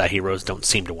other anti-heroes don't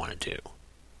seem to want to do.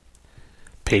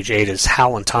 Page 8 is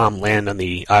Hal and Tom land on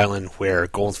the island where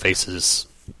Goldface is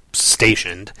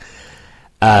stationed.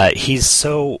 He's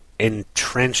so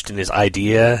entrenched in his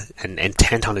idea and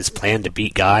intent on his plan to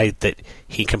beat Guy that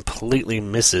he completely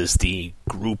misses the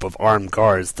group of armed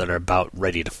guards that are about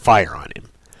ready to fire on him.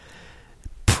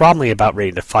 probably about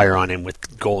ready to fire on him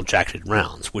with gold-jacketed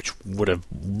rounds, which would have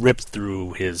ripped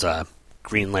through his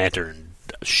Green Lantern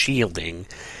shielding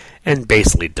and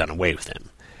basically done away with him.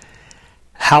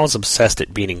 Hal's obsessed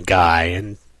at beating Guy,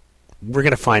 and we're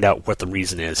going to find out what the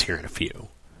reason is here in a few.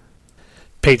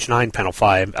 Page 9, panel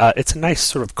 5. It's a nice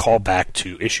sort of callback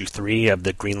to issue 3 of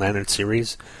the Green Lantern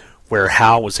series, where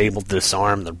Hal was able to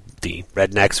disarm the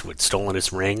rednecks who had stolen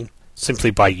his ring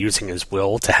simply by using his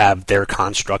will to have their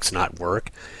constructs not work.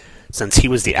 Since he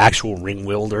was the actual ring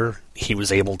wielder, he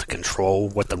was able to control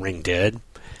what the ring did.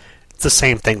 It's the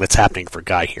same thing that's happening for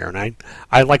Guy here, and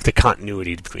I like the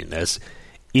continuity between this,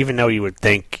 even though you would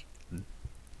think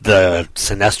the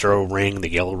Sinestro ring, the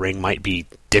yellow ring, might be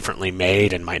differently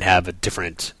made and might have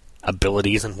different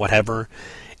abilities and whatever.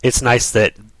 It's nice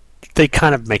that they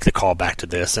kind of make the call back to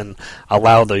this and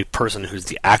allow the person who's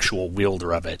the actual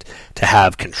wielder of it to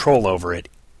have control over it,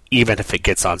 even if it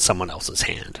gets on someone else's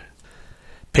hand.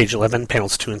 Page 11,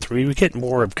 panels 2 and 3, we get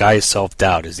more of Guy's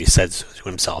self-doubt as he says to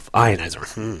himself,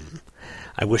 Ionizer,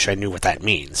 I wish I knew what that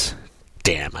means.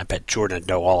 Damn, I bet Jordan would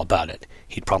know all about it.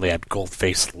 He'd probably have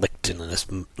Goldface licked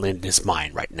in his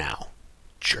mind right now.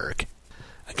 Jerk.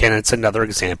 Again, it's another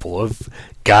example of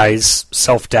Guy's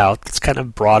self-doubt that's kind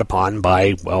of brought upon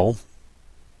by, well,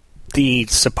 the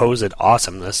supposed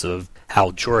awesomeness of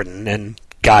Hal Jordan and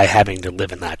Guy having to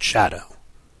live in that shadow.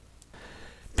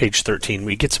 Page 13,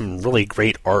 we get some really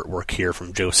great artwork here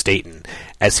from Joe Staton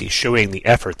as he's showing the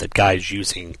effort that Guy's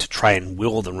using to try and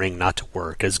will the ring not to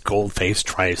work as Goldface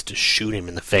tries to shoot him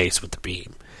in the face with the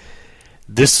beam.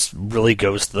 This really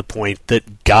goes to the point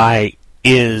that Guy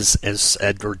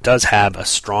does have a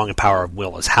strong power of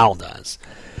will as Hal does,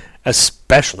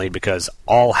 especially because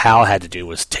all Hal had to do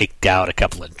was take out a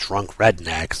couple of drunk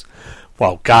rednecks,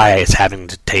 while Guy is having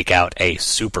to take out a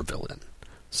supervillain.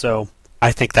 So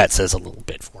I think that says a little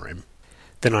bit for him.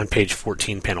 Then on page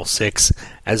 14, panel 6,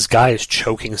 as Guy is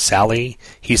choking Sally,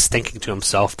 he's thinking to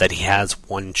himself that he has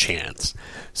one chance.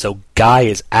 So Guy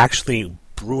is actually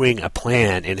brewing a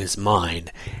plan in his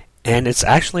mind, and it's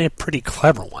actually a pretty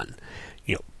clever one.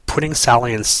 Putting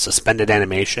Sally in suspended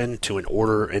animation in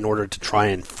order to try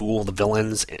and fool the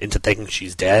villains into thinking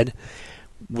she's dead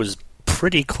was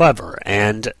pretty clever,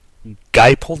 and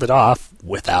Guy pulled it off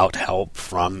without help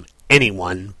from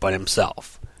anyone but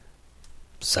himself.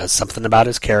 Says something about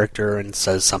his character and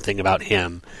says something about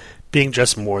him being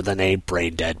just more than a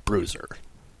brain-dead bruiser.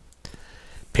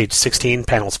 Page 16,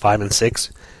 panels 5 and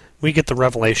 6, we get the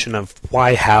revelation of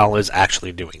why Hal is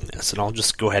actually doing this, and I'll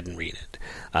just go ahead and read it.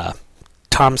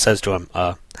 Tom says to him,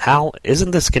 Hal,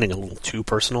 isn't this getting a little too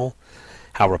personal?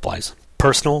 Hal replies,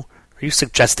 Personal? Are you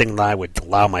suggesting that I would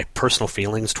allow my personal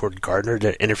feelings toward Gardner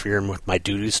to interfere with my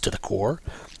duties to the Corps?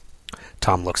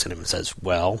 Tom looks at him and says,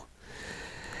 Well?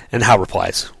 And Hal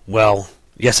replies, Well,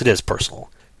 yes it is personal.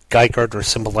 Guy Gardner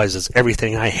symbolizes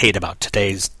everything I hate about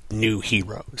today's new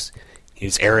heroes.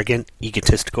 He's arrogant,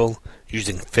 egotistical,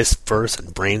 using fists first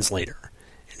and brains later.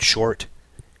 In short,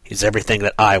 he's everything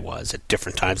that I was at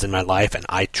different times in my life, and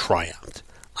I triumphed.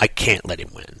 I can't let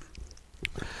him win.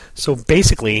 So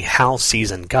basically, Hal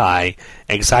sees in Guy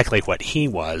exactly what he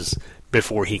was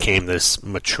before he became this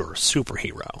mature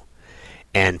superhero.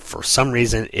 And for some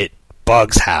reason, it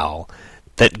bugs Hal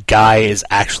that Guy is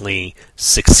actually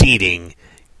succeeding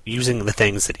using the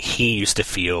things that he used to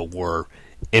feel were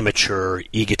immature,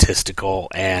 egotistical,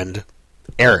 and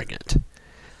arrogant.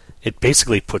 It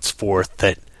basically puts forth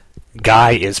that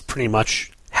Guy is pretty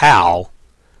much Hal,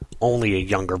 only a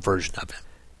younger version of him.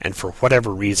 And for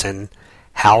whatever reason,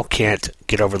 Hal can't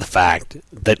get over the fact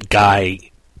that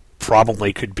Guy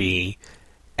probably could be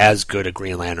as good a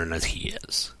Green Lantern as he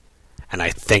is. And I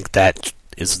think that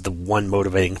is the one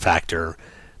motivating factor,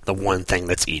 the one thing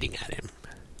that's eating at him.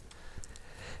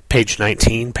 Page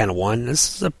 19, panel 1,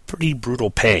 this is a pretty brutal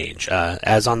page.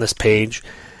 As on this page,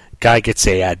 Guy gets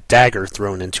a dagger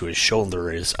thrown into his shoulder,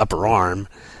 his upper arm,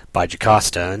 by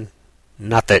Jocasta. And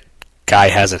not that Guy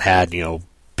hasn't had,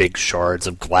 big shards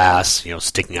of glass,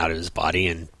 sticking out of his body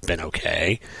and been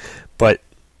okay. But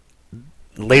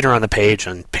later on the page,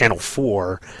 on panel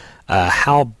 4,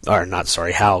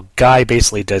 Guy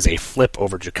basically does a flip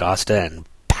over Jocasta and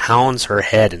pounds her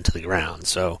head into the ground.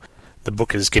 So the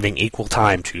book is giving equal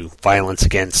time to violence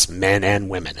against men and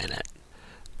women in it.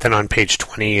 Then on page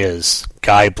 20 is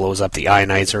Guy blows up the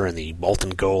ionizer and the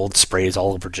molten gold sprays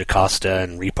all over Jocasta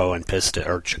and Repo and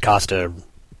Jocasta,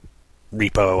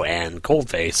 Repo and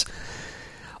Goldface.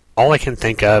 All I can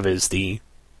think of is the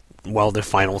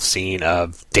final scene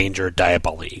of Danger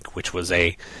Diabolique, which was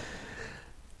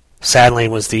sadly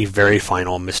was the very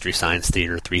final Mystery Science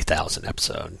Theater 3000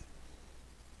 episode.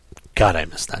 God, I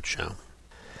missed that show.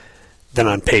 Then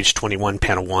on page 21,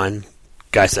 panel 1,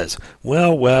 guy says,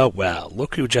 well,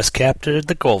 look who just captured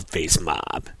the Goldface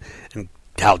mob. And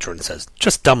Hal Jordan says,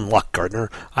 just dumb luck, Gardner.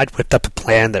 I'd whipped up a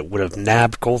plan that would have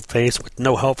nabbed Goldface with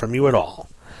no help from you at all.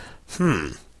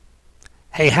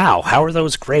 Hey, Hal, how are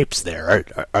those grapes there?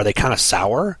 Are they kind of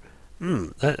sour?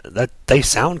 They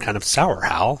sound kind of sour,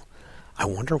 Hal. I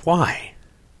wonder why.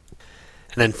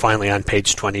 And then finally on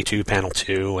page 22, panel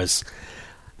 2, as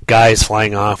Guy's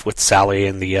flying off with Sally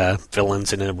and the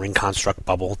villains in a ring construct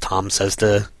bubble, Tom says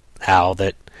to Hal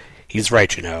that he's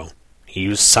right, you know. He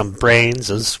used some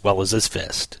brains as well as his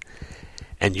fist.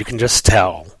 And you can just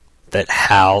tell that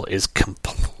Hal is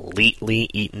completely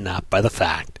eaten up by the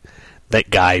fact that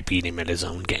Guy beat him at his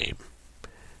own game.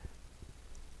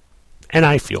 And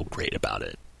I feel great about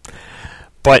it.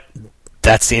 But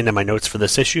that's the end of my notes for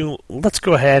this issue. Let's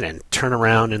go ahead and turn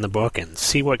around in the book and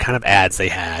see what kind of ads they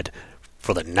had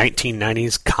for the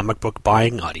 1990s comic book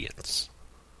buying audience.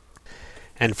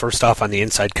 And first off, on the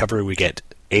inside cover, we get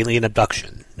Alien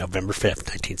Abduction, November 5th,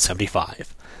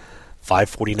 1975.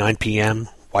 5:49 p.m.,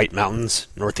 White Mountains,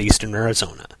 northeastern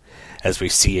Arizona, as we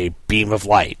see a beam of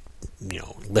light,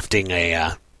 lifting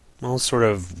a, sort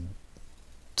of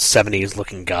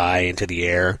 70s-looking guy into the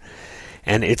air.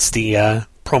 And it's the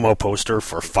promo poster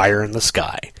for Fire in the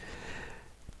Sky,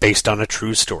 based on a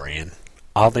true story. And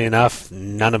oddly enough,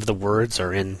 none of the words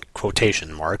are in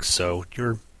quotation marks, so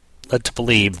you're led to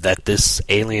believe that this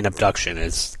alien abduction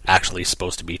is actually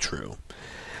supposed to be true.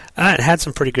 It had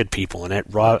some pretty good people in it.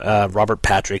 Robert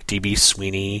Patrick, D.B.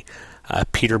 Sweeney,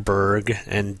 Peter Berg,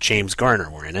 and James Garner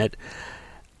were in it.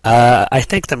 I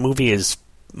think the movie is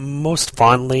most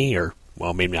fondly, or,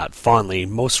 well, maybe not fondly,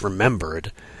 most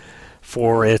remembered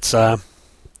for its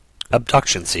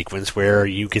abduction sequence, where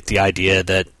you get the idea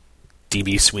that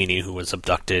D.B. Sweeney, who was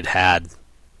abducted, had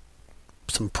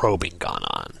some probing gone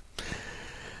on.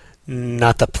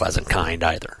 Not the pleasant kind,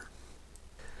 either.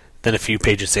 Then a few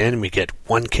pages in, we get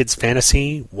One Kid's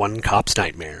Fantasy, One Cop's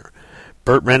Nightmare.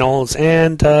 Burt Reynolds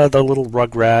and the little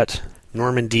rugrat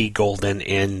Norman D. Golden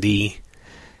in the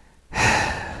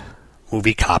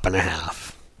movie Cop and a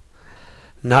Half.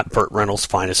 Not Burt Reynolds'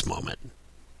 finest moment.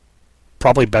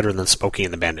 Probably better than Smokey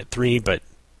and the Bandit 3, but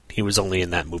he was only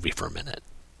in that movie for a minute.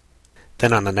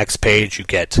 Then on the next page, you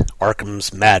get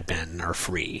Arkham's Madmen are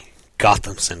free.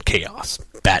 Gotham's in chaos.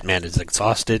 Batman is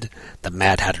exhausted. The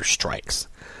Mad Hatter strikes.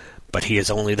 But he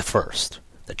is only the first.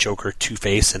 The Joker,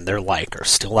 Two-Face, and their like are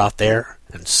still out there,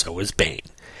 and so is Bane.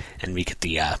 And we get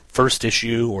the first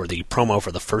issue, or the promo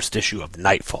for the first issue of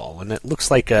Nightfall, and it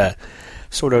looks like a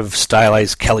sort of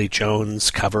stylized Kelly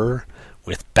Jones cover,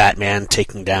 with Batman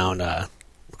taking down,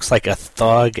 looks like a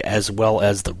thug as well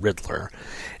as the Riddler,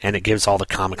 and it gives all the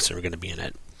comics that are going to be in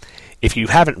it. If you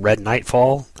haven't read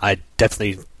Nightfall, I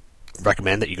definitely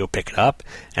recommend that you go pick it up,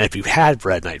 and if you had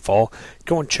read Nightfall,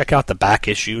 go and check out the back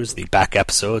issues, the back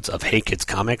episodes of Hey Kids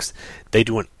Comics. They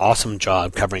do an awesome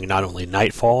job covering not only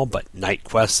Nightfall, but Night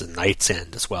Quest and Night's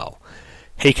End as well.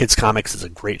 Hey Kids Comics is a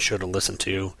great show to listen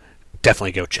to.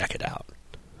 Definitely go check it out.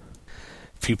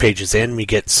 A few pages in, we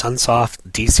get Sunsoft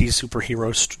DC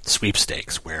Superhero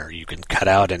Sweepstakes, where you can cut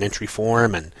out an entry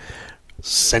form and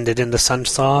send it into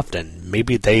Sunsoft, and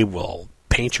maybe they will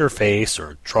paint your face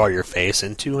or draw your face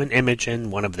into an image in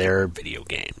one of their video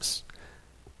games.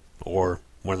 Or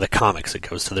one of the comics that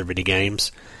goes to their video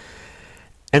games.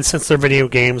 And since their video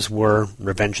games were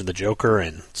Revenge of the Joker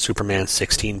and Superman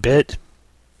 16-bit,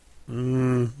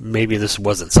 maybe this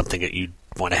wasn't something that you'd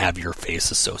want to have your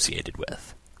face associated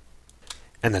with.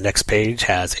 And the next page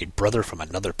has a brother from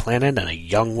another planet and a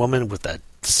young woman with a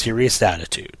serious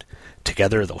attitude.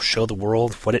 Together they'll show the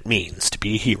world what it means to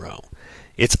be a hero.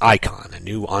 It's Icon, a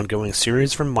new ongoing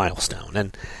series from Milestone.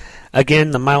 And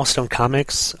again, the Milestone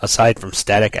comics, aside from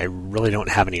Static, I really don't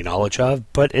have any knowledge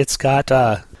of, but it's got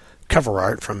cover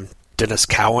art from Dennis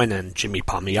Cowan and Jimmy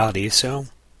Palmiotti, so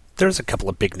there's a couple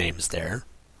of big names there.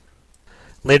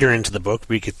 Later into the book,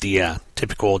 we get the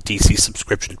typical DC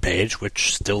subscription page,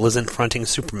 which still isn't fronting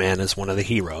Superman as one of the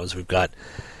heroes. We've got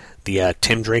the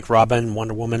Tim Drake Robin,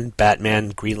 Wonder Woman, Batman,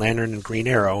 Green Lantern, and Green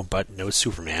Arrow, but no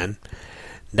Superman.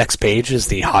 Next page is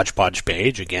the Hodgepodge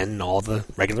page, again, all the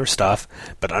regular stuff,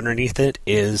 but underneath it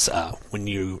is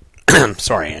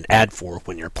an ad for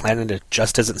When Your Planet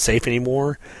Just Isn't Safe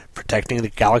Anymore, Protecting the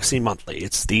Galaxy Monthly.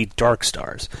 It's the Dark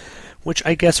Stars, which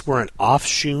I guess were an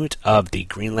offshoot of the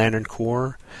Green Lantern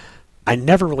Corps. I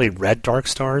never really read Dark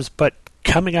Stars, but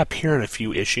coming up here in a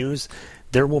few issues,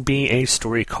 there will be a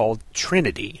story called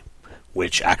Trinity,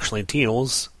 which actually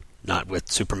deals not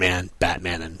with Superman,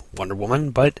 Batman, and Wonder Woman,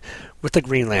 but with the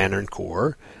Green Lantern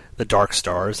Corps, the Dark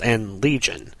Stars, and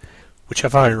Legion, which,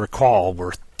 if I recall,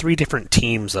 were 3 different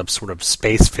teams of sort of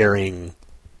spacefaring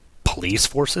police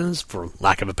forces, for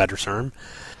lack of a better term.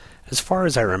 As far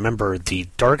as I remember, the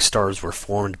Dark Stars were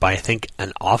formed by, I think,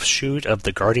 an offshoot of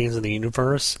the Guardians of the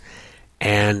Universe,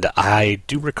 and I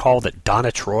do recall that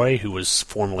Donna Troy, who was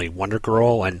formerly Wonder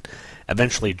Girl, and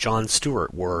eventually John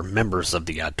Stewart were members of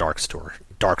the Dark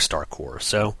Star Corps,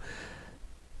 so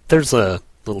there's a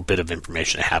little bit of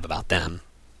information I have about them.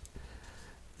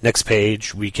 Next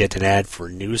page, we get an ad for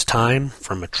News Time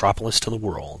from Metropolis to the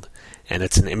World, and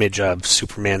it's an image of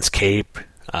Superman's cape,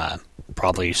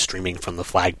 probably streaming from the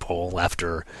flagpole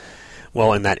after,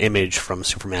 well, in that image from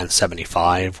Superman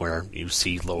 75, where you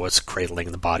see Lois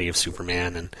cradling the body of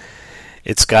Superman, and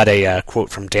it's got a quote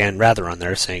from Dan Rather on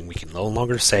there saying, "We can no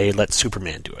longer say, let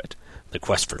Superman do it. The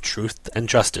quest for truth and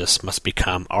justice must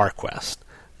become our quest,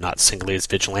 not singly as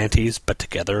vigilantes, but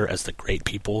together as the great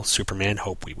people Superman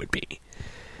hoped we would be."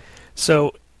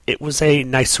 So it was a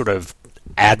nice sort of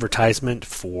advertisement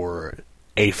for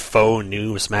a faux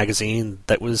news magazine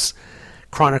that was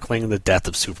chronicling the death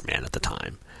of Superman at the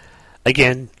time.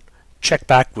 Again, check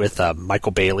back with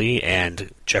Michael Bailey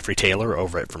and Jeffrey Taylor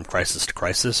over at From Crisis to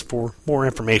Crisis for more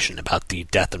information about the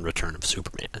death and return of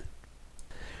Superman.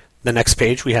 The next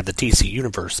page, we have the DC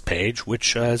Universe page,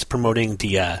 which is promoting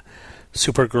the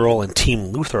Supergirl and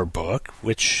Team Luthor book,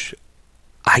 which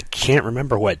I can't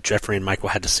remember what Jeffrey and Michael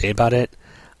had to say about it.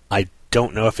 I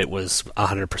don't know if it was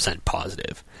 100%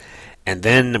 positive. And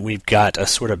then we've got a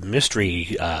sort of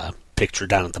mystery picture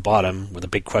down at the bottom with a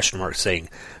big question mark saying,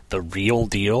 "The real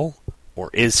deal,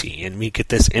 or is he?" And we get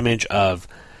this image of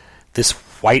this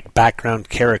white background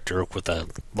character with a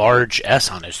large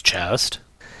S on his chest.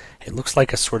 It looks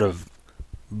like a sort of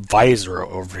visor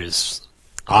over his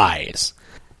eyes.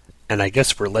 And I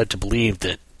guess we're led to believe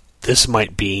that this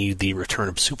might be the return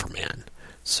of Superman.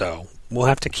 So we'll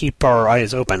have to keep our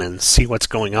eyes open and see what's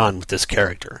going on with this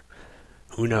character.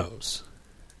 Who knows?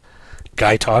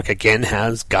 Guy Talk again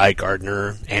has Guy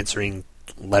Gardner answering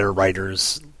letter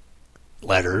writers'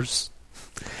 letters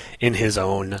in his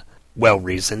own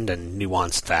well-reasoned and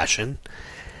nuanced fashion.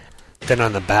 Then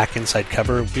on the back inside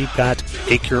cover, we've got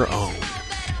Make Your Own,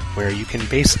 where you can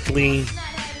basically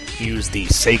use the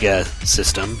Sega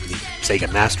system, the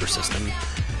Sega Master System,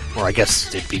 or I guess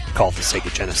it'd be called the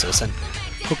Sega Genesis, and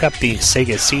hook up the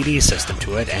Sega CD system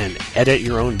to it and edit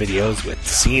your own videos with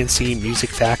CNC Music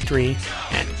Factory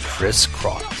and Criss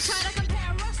Cross.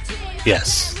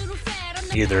 Yes,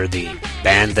 either the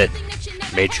band that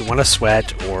made you want to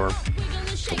sweat, or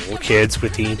the little kids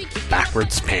with the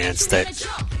backwards pants that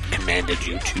commanded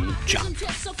you to jump.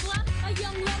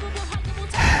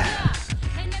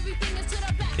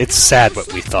 It's sad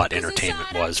what we thought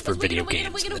entertainment was for video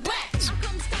games in the days.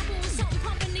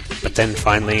 But then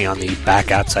finally, on the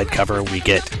back outside cover, we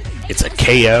get It's a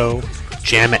KO,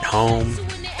 Jam at Home,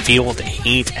 Feel the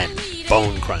Heat, and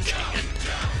Bone Crunching. And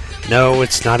no,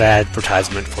 it's not an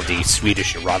advertisement for the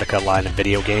Swedish erotica line of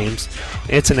video games.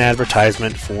 It's an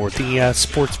advertisement for the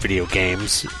sports video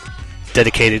games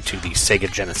dedicated to the Sega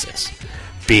Genesis,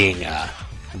 being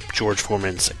George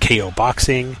Foreman's KO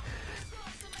Boxing,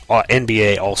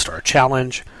 NBA All-Star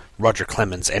Challenge, Roger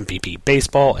Clemens' MVP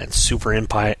Baseball, and Super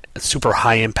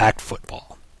High Impact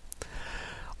Football.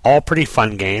 All pretty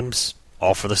fun games,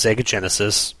 all for the Sega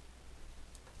Genesis,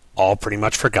 all pretty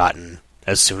much forgotten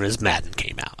as soon as Madden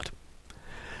came out.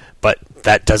 But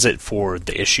that does it for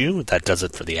the issue, that does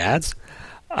it for the ads.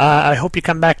 I hope you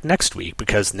come back next week,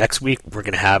 because next week we're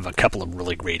going to have a couple of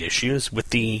really great issues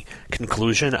with the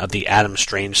conclusion of the Adam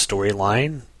Strange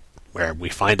storyline, where we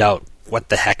find out what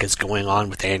the heck is going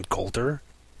on with Ann Coulter,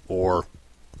 or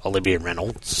Olivia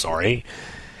Reynolds, sorry.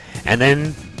 And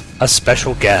then a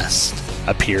special guest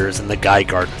appears in the Guy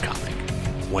Gardner comic,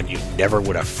 one you never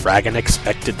would have fraggin'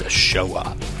 expected to show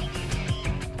up.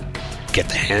 Get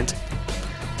the hint?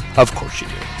 Of course you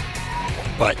do.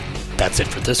 But that's it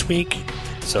for this week,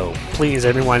 so please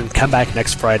everyone come back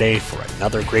next Friday for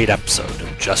another great episode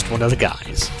of Just One of the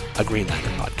Guys, a Green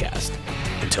Lantern podcast.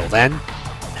 Until then,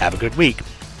 have a good week.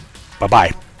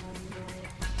 Bye-bye.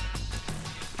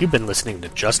 You've been listening to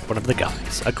Just One of the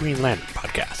Guys, a Green Lantern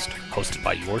podcast, hosted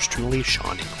by yours truly,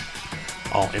 Sean Ingram.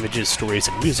 All images, stories,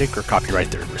 and music are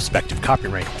copyright their respective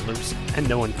copyright holders, and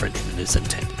no infringement is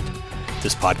intended.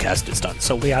 This podcast is done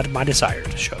solely out of my desire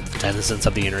to show the denizens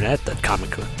of the internet that comic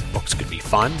books could be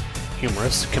fun,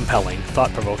 humorous, compelling,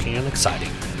 thought-provoking, and exciting,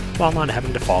 while not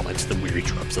having to fall into the weary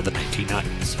tropes of the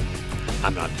 1990s.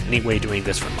 I'm not in any way doing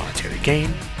this for monetary gain,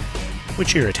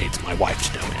 which irritates my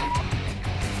wife to no end.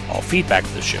 All feedback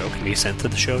for the show can be sent to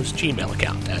the show's Gmail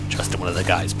account at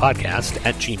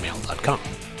justoneoftheguyspodcast@gmail.com.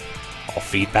 All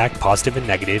feedback, positive and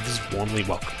negative, is warmly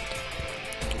welcomed.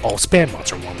 all spam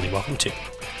bots are warmly welcome too,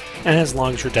 and as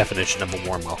long as your definition of a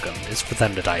warm welcome is for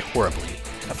them to die horribly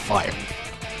in a fire.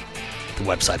 The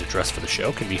website address for the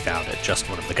show can be found at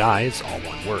justoneoftheguys, all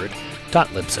one word,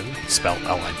 .libsyn, spelled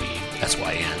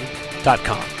LIBSYN.com.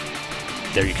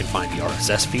 There you can find the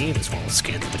RSS feed as well as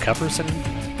scans of the covers and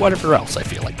whatever else I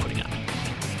feel like putting up.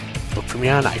 Look for me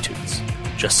on iTunes.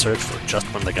 Just search for Just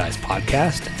One of the Guys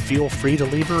podcast and feel free to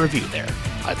leave a review there.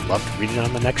 I'd love to read it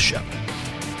on the next show.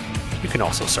 You can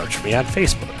also search for me on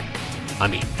Facebook. I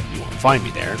mean, you won't find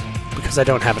me there because I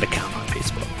don't have an account on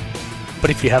Facebook. But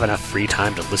if you have enough free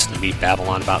time to listen to me babble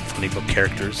on about funny book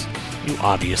characters, you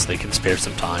obviously can spare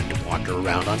some time to wander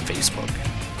around on Facebook.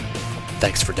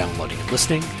 Thanks for downloading and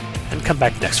listening, and come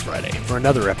back next Friday for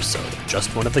another episode of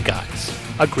Just One of the Guys,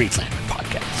 a Green Lantern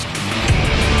podcast.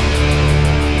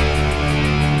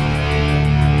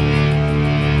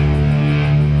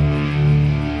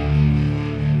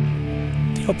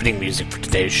 The opening music for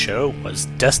today's show was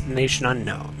Destination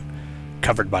Unknown,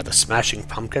 covered by the Smashing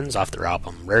Pumpkins off their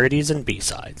album Rarities and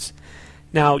B-Sides.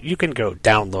 Now, you can go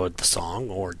download the song,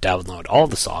 or download all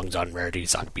the songs on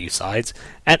Rarities on B-Sides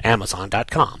at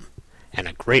Amazon.com. And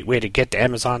a great way to get to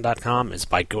Amazon.com is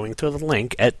by going to the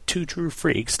link at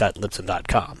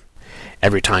twotruefreaks.libsyn.com.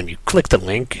 Every time you click the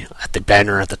link at the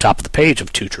banner at the top of the page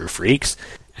of Two True Freaks,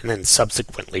 and then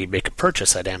subsequently make a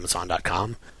purchase at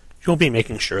Amazon.com, you'll be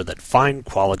making sure that fine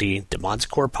quality Demon's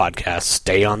Core podcasts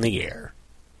stay on the air.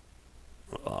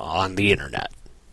 On the internet.